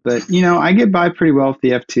stuff. But I get by pretty well with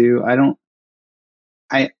the f2.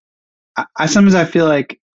 I sometimes I feel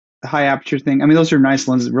like the high aperture thing. I mean, those are nice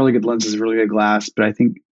lenses, really good lenses, really good glass. But I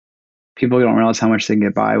think people don't realize how much they can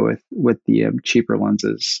get by with the cheaper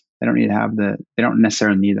lenses. They don't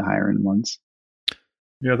necessarily need the higher end ones.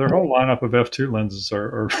 Yeah, their whole lineup of f2 lenses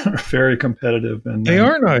are very competitive, and they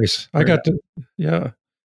are nice. I got the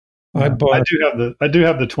I do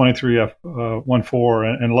have the 23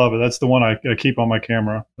 f1.4 and love it. That's the one I keep on my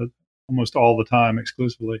camera almost all the time,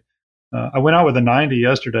 exclusively. I went out with a 90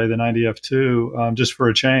 yesterday, the 90 f2, just for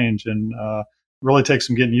a change, and really takes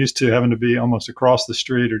some getting used to having to be almost across the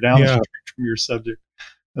street or down the street from your subject,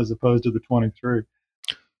 as opposed to the 23.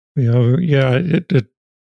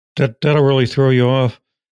 That'll really throw you off.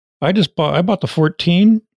 I bought the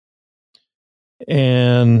 14,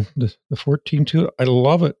 and the 14 too. I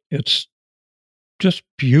love it. It's just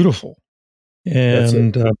beautiful.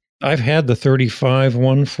 And I've had the 35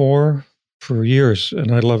 1.4 for years,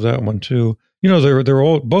 and I love that one too. They're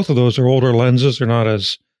old. Both of those are older lenses. They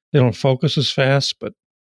don't focus as fast, but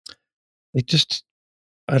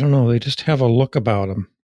I don't know, they just have a look about them.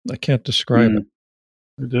 I can't describe it.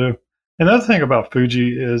 They do. Another thing about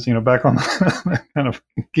Fuji is, back on kind of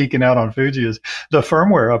geeking out on Fuji is the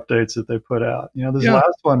firmware updates that they put out. This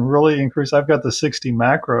last one really increased. I've got the 60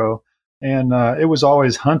 macro, and it was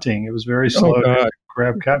always hunting. It was very slow to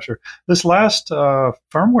grab capture. This last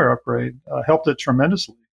firmware upgrade helped it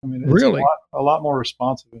tremendously. I mean, it's really a lot more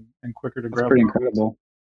responsive and quicker to grab. Pretty incredible.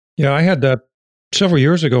 Yeah, I had that several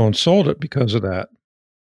years ago and sold it because of that.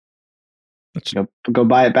 Go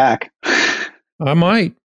buy it back. I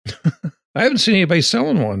might. I haven't seen anybody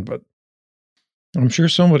selling one, but I'm sure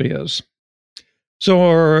somebody is. So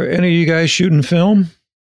are any of you guys shooting film?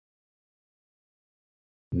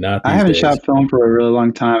 Not these I haven't days. shot film for a really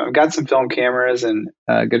long time. I've got some film cameras, and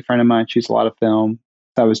a good friend of mine shoots a lot of film.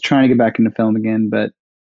 So I was trying to get back into film again, but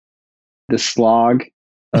the slog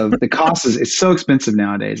of the cost it's so expensive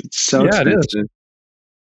nowadays. It's so expensive. It is.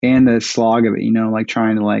 And the slog of it, like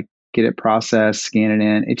trying to get it processed, scan it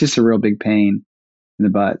in. It's just a real big pain in the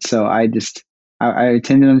butt. So I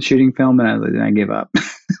attended on shooting film, and I gave up.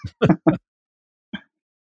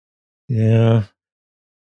 Yeah.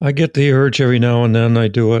 I get the urge every now and then. I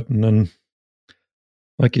do it, and then,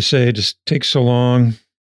 like you say, it just takes so long.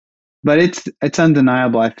 But it's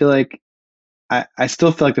undeniable. I feel like I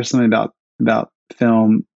still feel like there's something about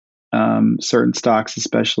film, certain stocks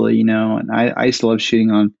especially, and I used to love shooting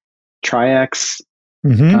on Tri-X,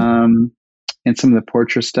 and some of the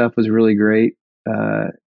portrait stuff was really great.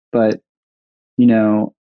 But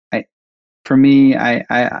for me, I'm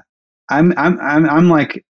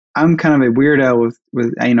kind of a weirdo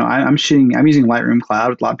with I'm using Lightroom Cloud,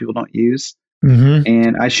 which a lot of people don't use,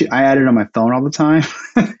 and I add it on my phone all the time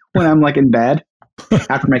when I'm in bed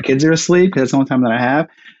after my kids are asleep, because that's the only time that I have.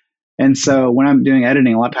 And so when I'm doing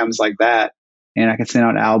editing, a lot of times like that, and I can send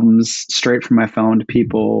out albums straight from my phone to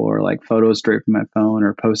people, or photos straight from my phone,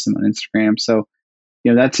 or post them on Instagram. So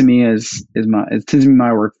that to me it tends to be my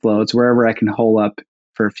workflow. It's wherever I can hole up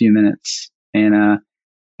for a few minutes, and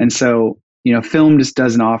so film just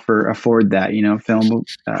doesn't afford that.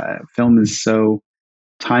 Film is so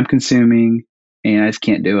time consuming, and I just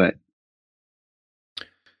can't do it.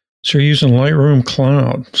 So you're using Lightroom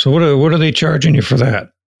Cloud. So what are they charging you for that?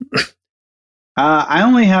 I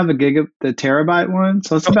only have the terabyte one,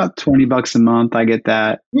 so it's about $20 a month. I get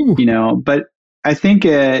that. Ooh. But I think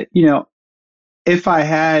if I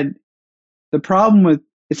had the problem with,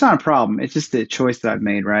 it's not a problem. It's just a choice that I've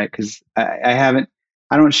made, right? Because I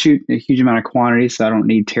don't shoot a huge amount of quantity, so I don't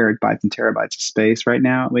need terabytes and terabytes of space right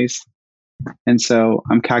now, at least. And so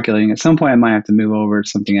I'm calculating at some point I might have to move over to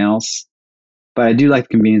something else. But I do like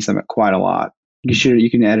the convenience of it quite a lot. You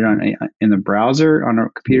can edit in the browser on a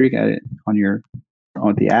computer. You can edit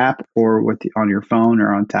on the app, or on your phone,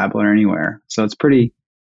 or on tablet, or anywhere. So it's pretty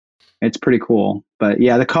cool. But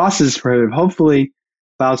yeah, the cost is prohibitive. Hopefully,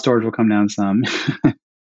 cloud storage will come down some.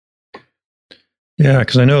 Yeah,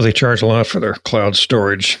 because I know they charge a lot for their cloud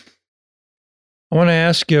storage. I want to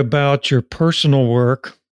ask you about your personal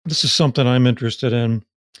work. This is something I'm interested in.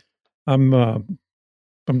 I'm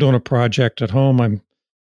doing a project at home.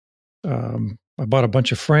 I bought a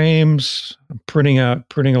bunch of frames. I'm printing a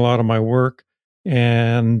lot of my work,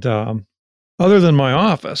 and other than my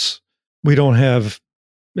office, we don't have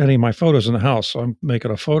any of my photos in the house. So I'm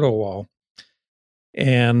making a photo wall,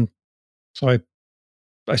 and so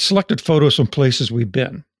I selected photos from places we've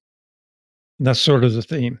been. And that's sort of the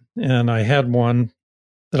theme. And I had one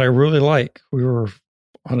that I really like. We were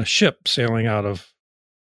on a ship sailing out of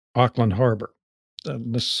Auckland Harbor.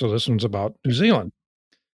 This one's about New Zealand.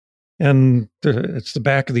 And it's the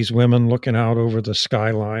back of these women looking out over the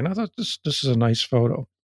skyline. I thought this is a nice photo.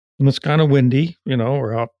 And it's kind of windy,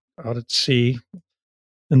 we're out at sea.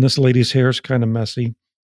 And this lady's hair is kind of messy.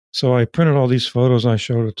 So I printed all these photos and I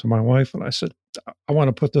showed it to my wife, and I said, I want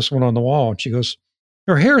to put this one on the wall. And she goes,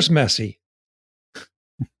 her hair's messy.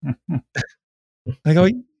 I go,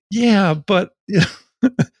 yeah, but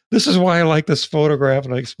this is why I like this photograph.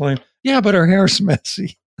 And I explained, yeah, but her hair's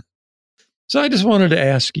messy. So I just wanted to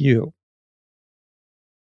ask you,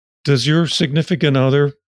 does your significant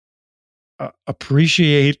other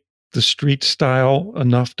appreciate the street style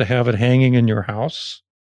enough to have it hanging in your house?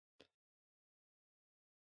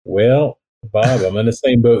 Well, Bob, I'm in the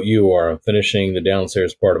same boat you are. I'm finishing the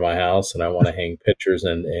downstairs part of my house, and I want to hang pictures,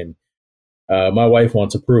 and my wife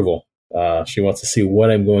wants approval. She wants to see what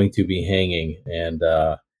I'm going to be hanging, and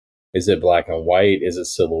is it black and white? Is it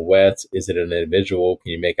silhouettes? Is it an individual?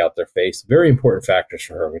 Can you make out their face? Very important factors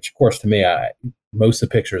for her, which, of course, to me, most of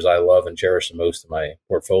the pictures I love and cherish the most in my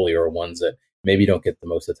portfolio are ones that maybe don't get the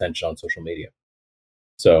most attention on social media.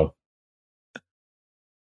 So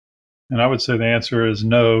And I would say the answer is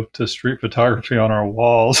no to street photography on our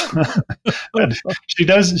walls. And she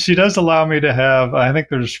does allow me to have, I think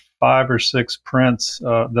there's 5 or 6 prints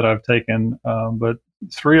that I've taken, but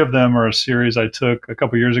 3 of them are a series I took a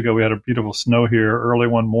couple years ago. We had a beautiful snow here early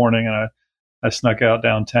one morning, and I snuck out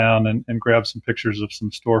downtown and grabbed some pictures of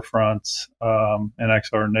some storefronts, and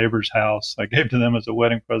actually our neighbor's house I gave to them as a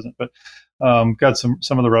wedding present, but got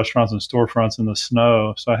some of the restaurants and storefronts in the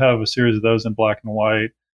snow. So I have a series of those in black and white.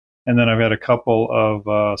 And then I've had a couple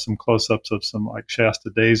of some close-ups of some like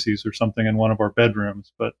Shasta daisies or something in one of our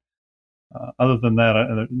bedrooms. But other than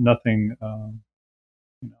that, nothing,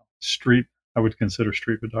 street, I would consider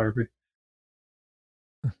street photography.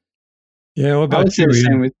 Yeah, what about I would say the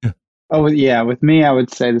same with. Oh yeah, with me, I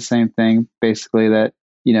would say the same thing. Basically, that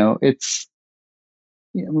it's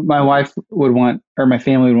my wife would want, or my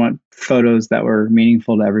family would want photos that were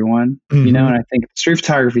meaningful to everyone. Mm-hmm. And I think street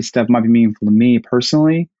photography stuff might be meaningful to me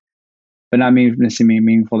personally, but not necessarily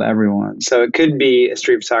meaningful to everyone. So it could be a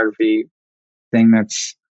street photography thing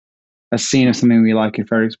that's a scene of something we like in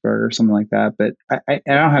Fredericksburg or something like that. But I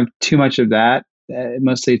don't have too much of that.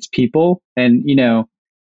 Mostly it's people. And,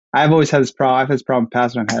 I've always had this problem. I've had this problem in the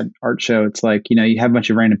past when I've had art show. It's like, you have a bunch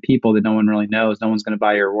of random people that no one really knows. No one's going to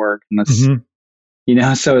buy your work unless, so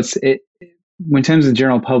when it comes to the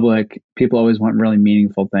general public, people always want really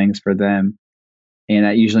meaningful things for them. And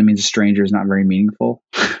that usually means a stranger is not very meaningful.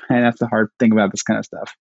 And that's the hard thing about this kind of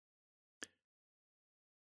stuff.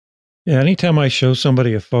 Yeah, anytime I show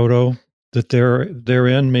somebody a photo that they're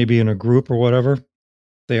in, maybe in a group or whatever,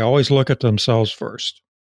 they always look at themselves first.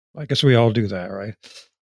 I guess we all do that, right?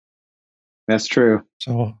 That's true.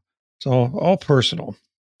 So it's all personal.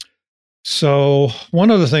 So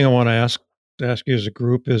one other thing I want to ask you as a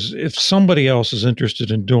group is, if somebody else is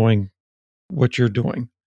interested in doing what you're doing,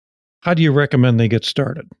 how do you recommend they get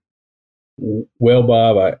started? Well,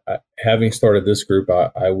 Bob, I having started this group,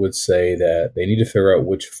 I would say that they need to figure out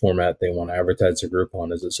which format they want to advertise their group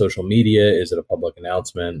on. Is it social media? Is it a public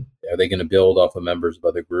announcement? Are they going to build off of members of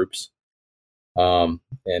other groups?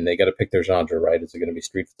 And they got to pick their genre, right? Is it going to be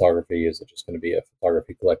street photography? Is it just going to be a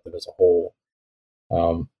photography collective as a whole?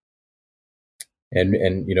 And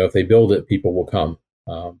if they build it, people will come.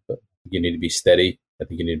 But you need to be steady. I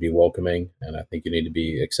think you need to be welcoming, and I think you need to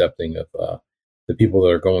be accepting of the people that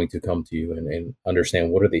are going to come to you and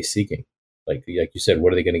understand what are they seeking. Like you said,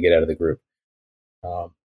 what are they going to get out of the group?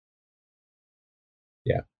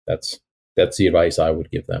 That's the advice I would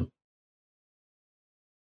give them.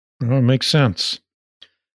 Well, it makes sense.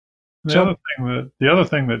 The other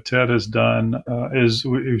thing that Ted has done is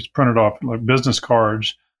he's printed off like business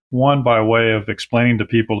cards. One, by way of explaining to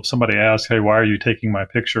people, if somebody asks, "Hey, why are you taking my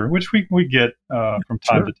picture?" which we get from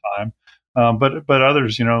time to time. But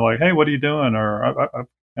others, like, "Hey, what are you doing?" Or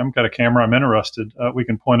I've got a camera, I'm interested. We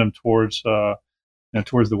can point them towards the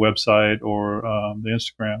website or the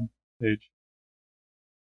Instagram page.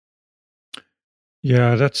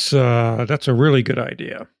 Yeah, that's a really good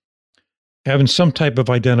idea. Having some type of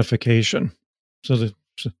identification, so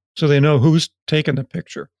they know who's taking the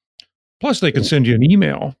picture. Plus, they can send you an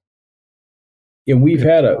email. Yeah, we've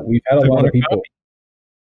had a lot of people.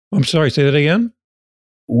 I'm sorry, say that again.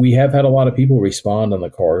 We have had a lot of people respond on the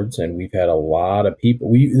cards, and we've had a lot of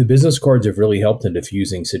people. The business cards have really helped in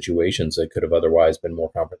diffusing situations that could have otherwise been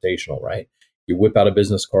more confrontational, right? You whip out a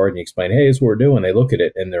business card and you explain, "Hey, this is what we're doing." They look at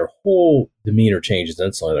it, and their whole demeanor changes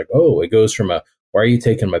instantly. Like, oh, it goes from "Why are you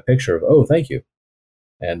taking my picture?" of "Oh, thank you,"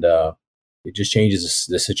 and it just changes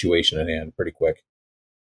the situation at hand pretty quick.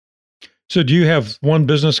 So do you have one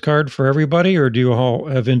business card for everybody, or do you all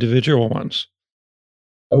have individual ones?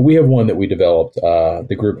 We have one that we developed.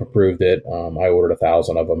 The group approved it. I ordered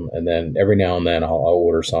 1,000 of them, and then every now and then I'll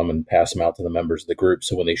order some and pass them out to the members of the group.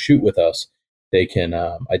 So when they shoot with us, they can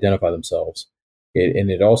identify themselves. And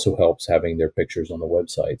it also helps having their pictures on the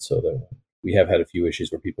website, so that we have had a few issues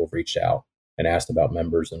where people have reached out and asked about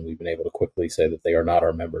members, and we've been able to quickly say that they are not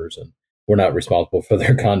our members and we're not responsible for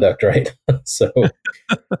their conduct, right? So,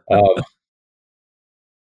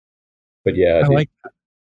 but yeah, I like that.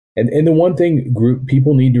 And the one thing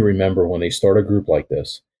people need to remember when they start a group like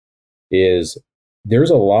this is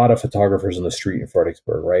there's a lot of photographers in the street in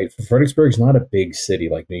Fredericksburg, right? Fredericksburg's not a big city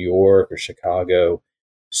like New York or Chicago.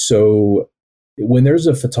 So when there's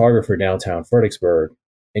a photographer downtown Fredericksburg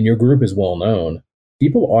and your group is well known,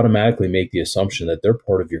 people automatically make the assumption that they're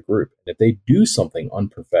part of your group. And if they do something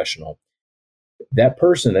unprofessional, that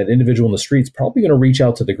person, that individual in the street is probably going to reach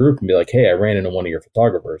out to the group and be like, "Hey, I ran into one of your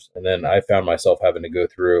photographers." And then I found myself having to go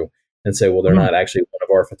through and say, "Well, they're not actually one of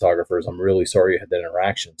our photographers. I'm really sorry you had that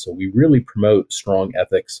interaction." So we really promote strong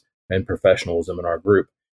ethics and professionalism in our group.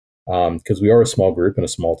 because we are a small group in a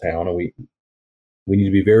small town, and we need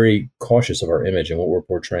to be very cautious of our image and what we're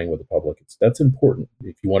portraying with the public. That's important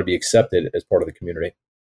if you want to be accepted as part of the community.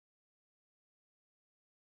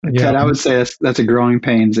 Yeah. Ted, I would say that's a growing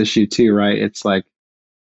pains issue too, right? It's like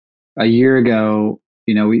a year ago,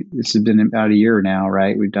 this has been about a year now,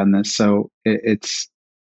 right? We've done this. So it's,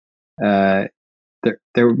 there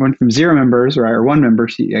went from 0 members, right? Or 1 member,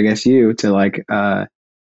 I guess you, to like, a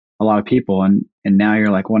lot of people. And now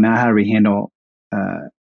you're like, well, now how do we handle,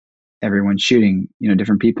 everyone shooting,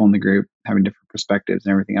 different people in the group, having different perspectives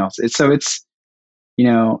and everything else. It's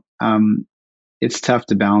tough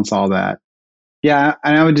to balance all that. Yeah.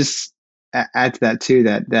 And I would just add to that too,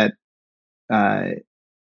 that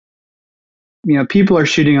people are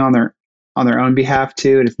shooting on their own behalf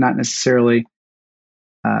too. And it's not necessarily,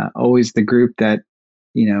 always the group that,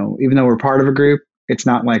 even though we're part of a group, it's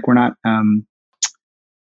not like we're not,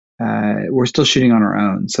 we're still shooting on our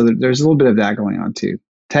own. So there's a little bit of that going on too.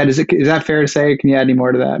 Ted, is that fair to say? Can you add any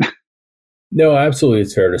more to that? No, absolutely,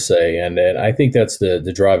 it's fair to say, and I think that's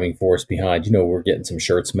the driving force behind. We're getting some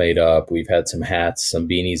shirts made up. We've had some hats, some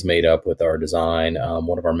beanies made up with our design.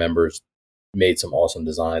 One of our members made some awesome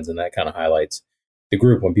designs, and that kind of highlights the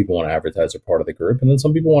group when people want to advertise they're part of the group, and then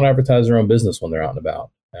some people want to advertise their own business when they're out and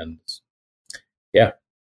about. And yeah,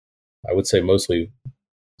 I would say mostly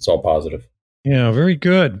it's all positive. Yeah, very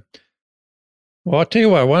good. Well, I'll tell you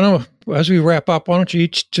what, as we wrap up, why don't you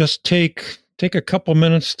each just take a couple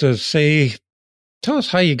minutes to tell us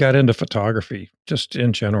how you got into photography, just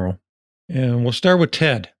in general. And we'll start with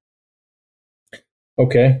Ted.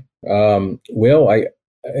 Okay. Well, I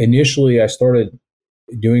started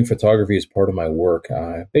doing photography as part of my work,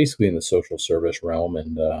 basically in the social service realm.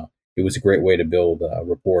 And it was a great way to build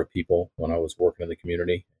rapport with people when I was working in the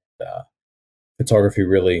community. Photography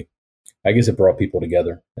really, I guess it brought people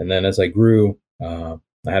together. And then as I grew,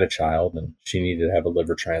 I had a child, and she needed to have a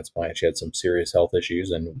liver transplant. She had some serious health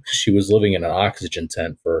issues, and she was living in an oxygen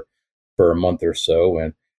tent for a month or so.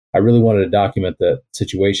 And I really wanted to document that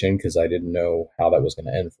situation because I didn't know how that was going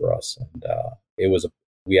to end for us. And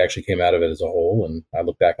we actually came out of it as a whole. And I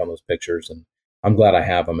look back on those pictures, and I'm glad I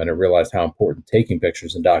have them. And I realized how important taking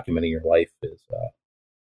pictures and documenting your life is,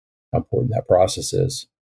 how important that process is.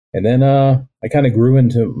 And then I kind of grew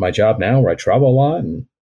into my job now, where I travel a lot and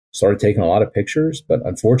started taking a lot of pictures. But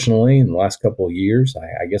unfortunately, in the last couple of years,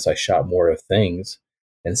 I guess I shot more of things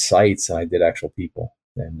and sights than I did actual people.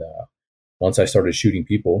 And once I started shooting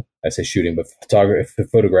people, I say shooting, but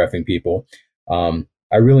photographing people,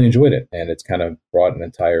 I really enjoyed it. And it's kind of brought an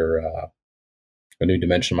entire, a new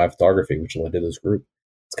dimension of my photography, which led to this group.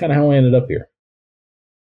 It's kind of how I ended up here.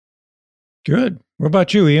 Good. What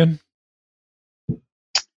about you, Ian?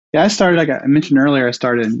 Yeah, I started, like I mentioned earlier, I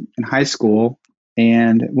started in high school.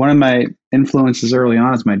 And one of my influences early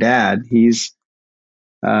on is my dad. He was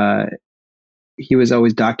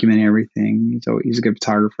always documenting everything. He's a good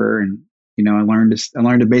photographer, and I learned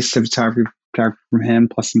the basics of photography from him,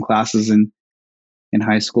 plus some classes in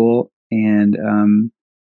high school. And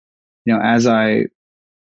as I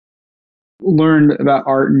learned about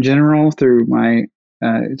art in general through my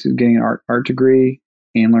getting an art degree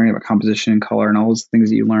and learning about composition and color and all those things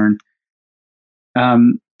that you learn.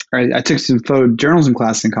 I took some photojournalism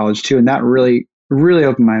class in college too, and that really, really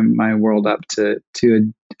opened my world up to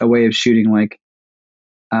a way of shooting. Like,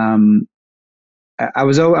 I've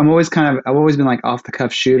always been like off the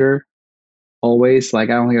cuff shooter, always. Like,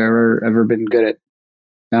 I don't think I've ever been good at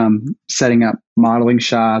setting up modeling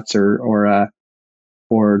shots or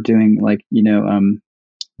doing like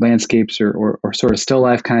landscapes or sort of still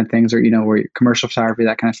life kind of things, or where commercial photography,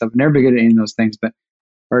 that kind of stuff. I've never been good at any of those things,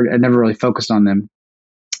 I never really focused on them.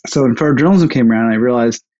 So when photojournalism came around, I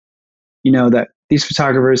realized, that these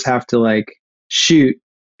photographers have to like shoot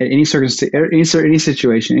at any circumstance, any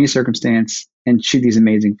situation, any circumstance, and shoot these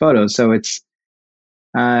amazing photos. So it's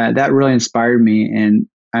that really inspired me. And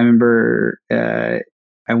I remember I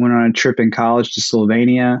went on a trip in college to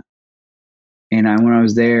Slovenia, and when I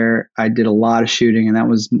was there, I did a lot of shooting, and that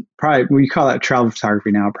was probably, we call that travel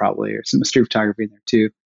photography now, probably, or some street photography in there too.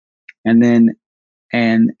 And then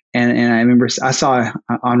and I remember I saw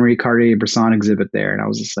an Henri Cartier-Bresson exhibit there, and I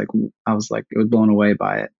was it was blown away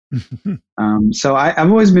by it. So I've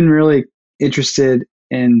always been really interested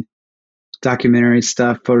in documentary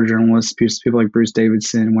stuff, photojournalists, people like Bruce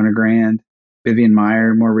Davidson, Winter Grand, Vivian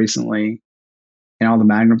Maier more recently, and all the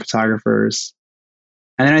Magnum photographers.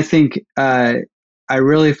 And then I think I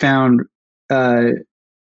really found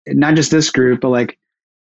not just this group, but like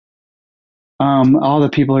all the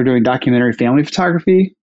people who are doing documentary family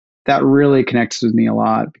photography. that really connects with me a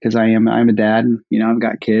lot because I'm a dad and, I've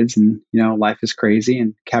got kids and, life is crazy,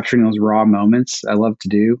 and capturing those raw moments I love to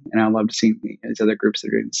do. And I love to see these other groups that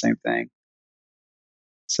are doing the same thing.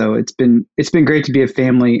 So it's been great to be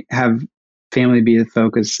have family be the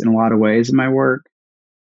focus in a lot of ways in my work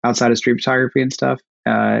outside of street photography and stuff,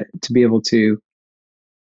 to be able to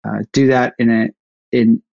do that in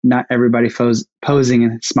not everybody posing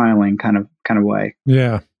and smiling kind of way.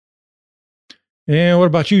 Yeah. And what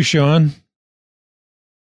about you, Sean?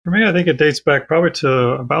 For me, I think it dates back probably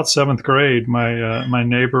to about 7th grade. My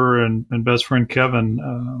neighbor and best friend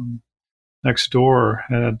Kevin next door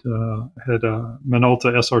had a Minolta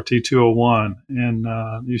SRT 201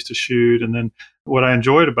 and used to shoot. And then what I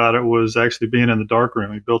enjoyed about it was actually being in the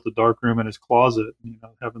darkroom. He built the darkroom in his closet,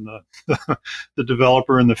 having the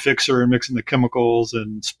developer and the fixer and mixing the chemicals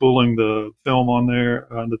and spooling the film on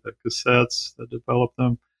there onto the cassettes that developed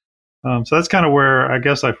them. So that's kind of where I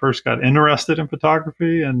guess I first got interested in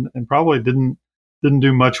photography, and probably didn't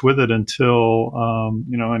do much with it until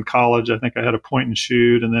in college. I think I had a point and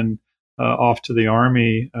shoot, and then off to the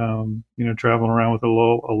Army, traveling around with a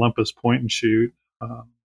little Olympus point and shoot,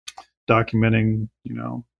 documenting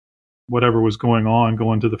whatever was going on,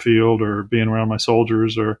 going to the field or being around my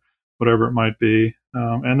soldiers or whatever it might be.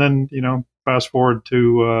 And then fast forward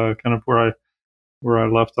to kind of where I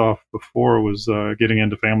left off before was getting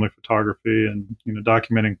into family photography and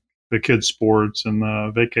documenting the kids' sports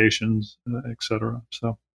and vacations, etc.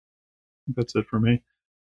 So that's it for me.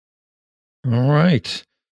 All right.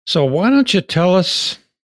 So why don't you tell us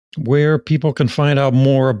where people can find out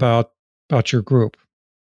more about your group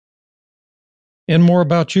and more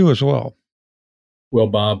about you as well? Well,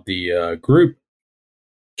 Bob, the group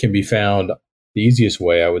can be found. The easiest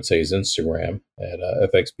way, I would say, is Instagram at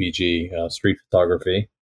FXBG Street Photography.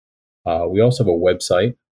 We also have a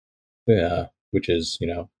website, which is,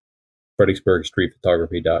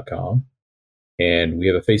 FredericksburgStreetPhotography.com. And we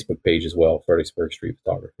have a Facebook page as well, Fredericksburg Street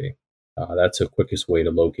Photography. That's the quickest way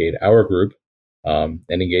to locate our group and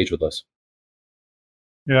engage with us.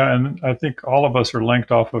 Yeah, and I think all of us are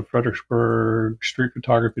linked off of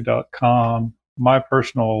FredericksburgStreetPhotography.com. My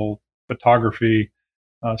personal photography,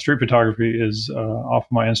 street photography, is off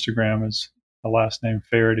of my Instagram is the last name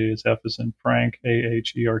Faherty. It's F as in Frank,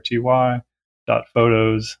 AHERTY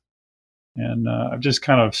 .photos. And I've just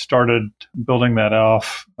kind of started building that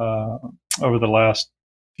off over the last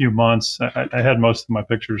few months. I had most of my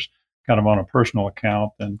pictures kind of on a personal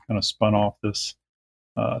account and kind of spun off this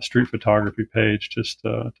street photography page just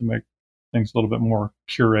to make things a little bit more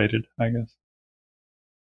curated, I guess.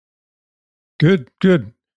 Good.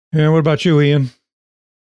 And what about you, Ian?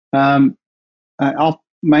 My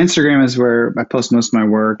Instagram is where I post most of my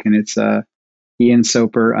work, and it's Ian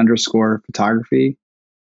Soper _photography,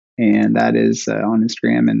 and that is on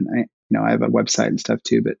Instagram. And I have a website and stuff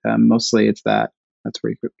too, but mostly it's that. That's where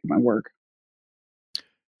you get my work.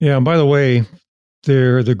 Yeah, and by the way,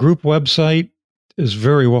 the group website is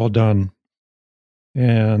very well done,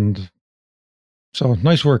 and so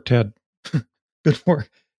nice work, Ted. Good work.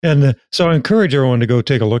 And so I encourage everyone to go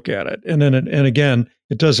take a look at it. And then, and again,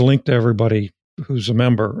 it does link to everybody who's a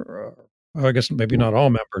member. I guess maybe not all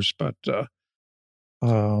members, but so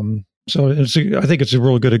I think it's a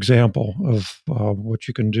real good example of what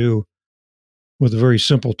you can do with a very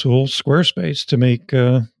simple tool, Squarespace, to make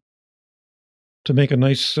a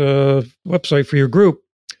nice website for your group.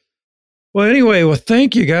 Well, anyway,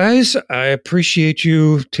 thank you guys. I appreciate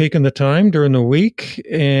you taking the time during the week,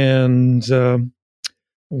 and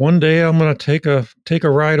one day I'm going to take a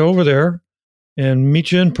ride over there and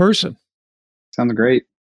meet you in person. Sounds great.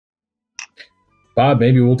 Bob,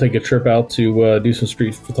 maybe we'll take a trip out to do some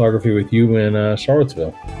street photography with you in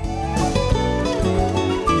Charlottesville.